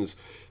friends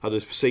held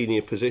a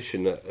senior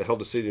position at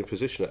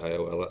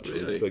AOL.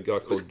 Actually, Really? A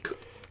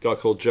guy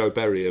called Joe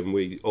Berry, and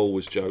we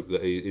always joked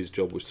that his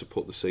job was to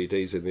put the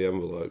CDs in the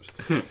envelopes.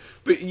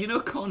 But you know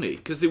Connie,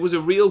 because there was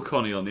a real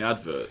Connie on the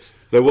adverts,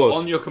 There was.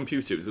 On your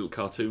computer, it was a little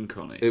cartoon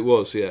Connie. It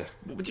was, yeah.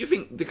 But do you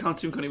think the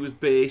cartoon Connie was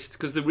based...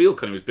 Because the real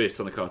Connie was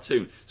based on the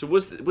cartoon. So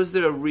was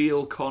there a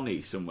real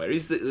Connie somewhere?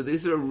 Is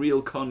there a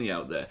real Connie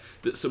out there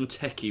that some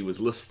techie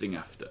was lusting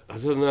after? I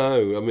don't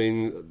know. I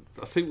mean,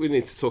 I think we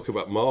need to talk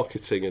about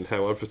marketing and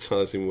how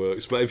advertising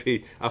works.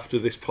 Maybe after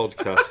this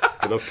podcast,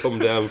 and I've come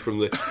down from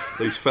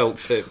these felt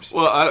tips.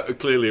 Well, I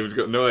clearly have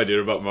got no idea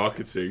about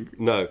marketing.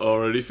 No.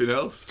 Or anything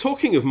else.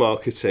 Talking of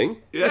marketing,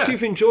 if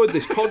you've enjoyed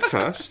this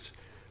podcast...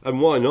 And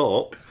why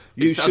not?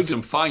 It's had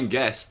some fine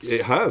guests.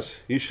 It has.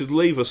 You should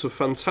leave us a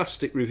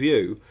fantastic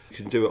review. You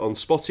can do it on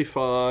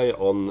Spotify,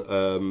 on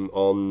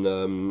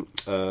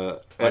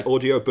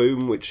Audio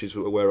Boom, which is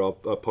where our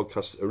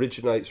podcast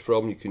originates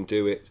from. You can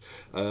do it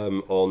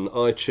on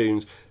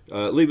iTunes.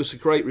 Leave us a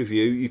great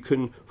review. You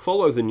can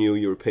follow The New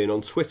European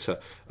on Twitter,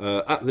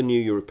 at The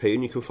New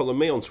European. You can follow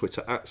me on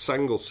Twitter, at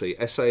Sanglesey,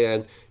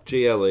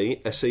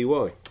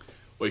 Sanglesey.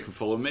 Or you can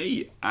follow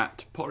me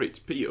at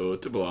Porrit,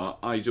 Porritt,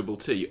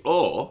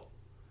 or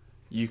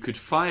you could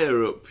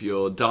fire up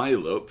your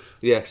dial-up.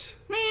 Yes.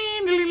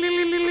 And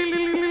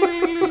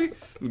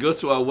go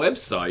to our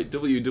website,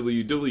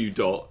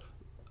 www.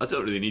 I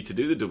don't really need to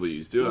do the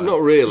W's, do I? Not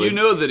really. You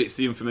know that it's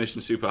the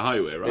information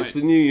superhighway, right? It's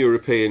the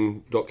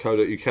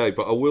neweuropean.co.uk,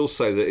 but I will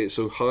say that it's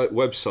a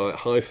website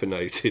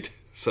hyphenated.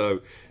 So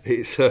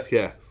it's,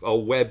 our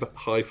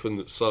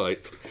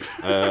web-site,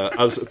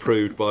 as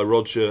approved by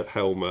Roger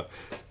Helmer,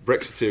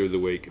 Brexiteer of the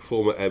Week,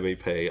 former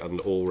MEP and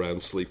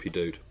all-round sleepy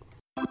dude.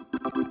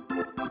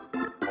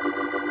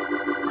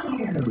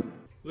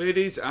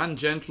 Ladies and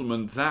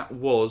gentlemen, that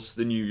was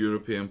the New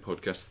European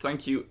Podcast.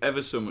 Thank you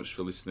ever so much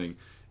for listening.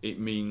 It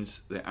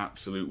means the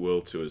absolute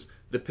world to us.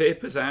 The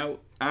paper's out.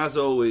 As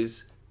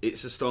always,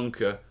 it's a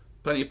stonker.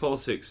 Plenty of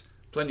politics,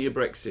 plenty of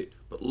Brexit,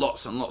 but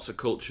lots and lots of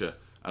culture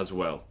as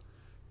well.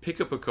 Pick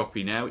up a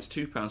copy now. It's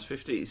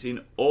 £2.50. It's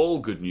in all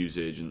good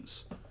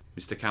newsagents.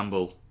 Mr.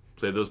 Campbell,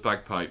 play those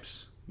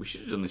bagpipes. We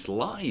should have done this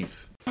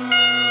live.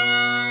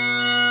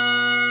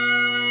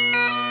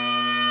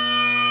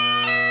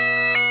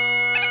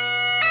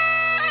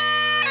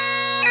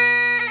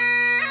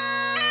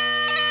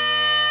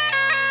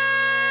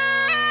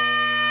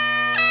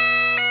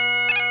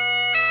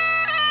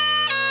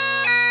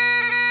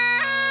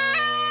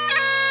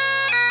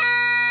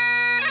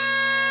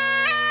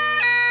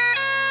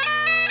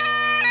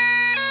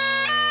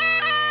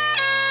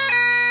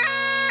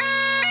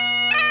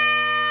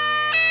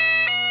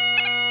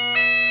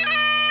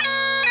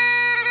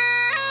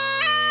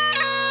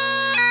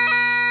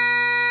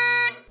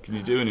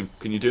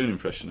 Can you do an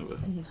impression of her?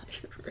 No.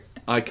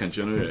 I can.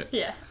 Do you want to do it?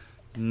 Yeah.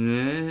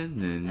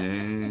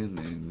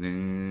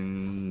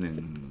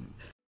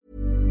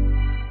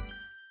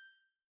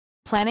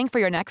 Planning for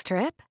your next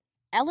trip?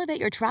 Elevate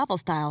your travel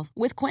style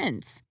with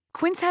Quince.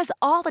 Quince has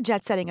all the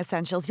jet-setting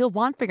essentials you'll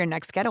want for your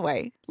next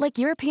getaway, like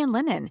European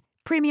linen,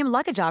 premium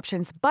luggage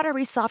options,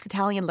 buttery soft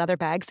Italian leather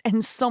bags,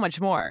 and so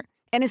much more.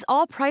 And is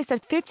all priced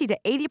at 50 to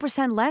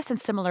 80% less than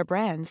similar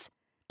brands.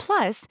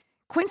 Plus,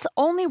 Quince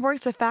only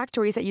works with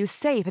factories that use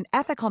safe and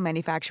ethical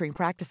manufacturing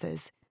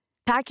practices.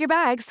 Pack your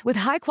bags with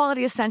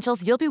high-quality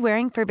essentials you'll be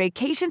wearing for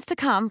vacations to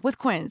come with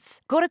Quince.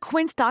 Go to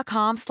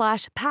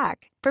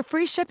quince.com/pack for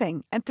free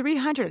shipping and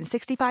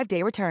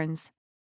 365-day returns.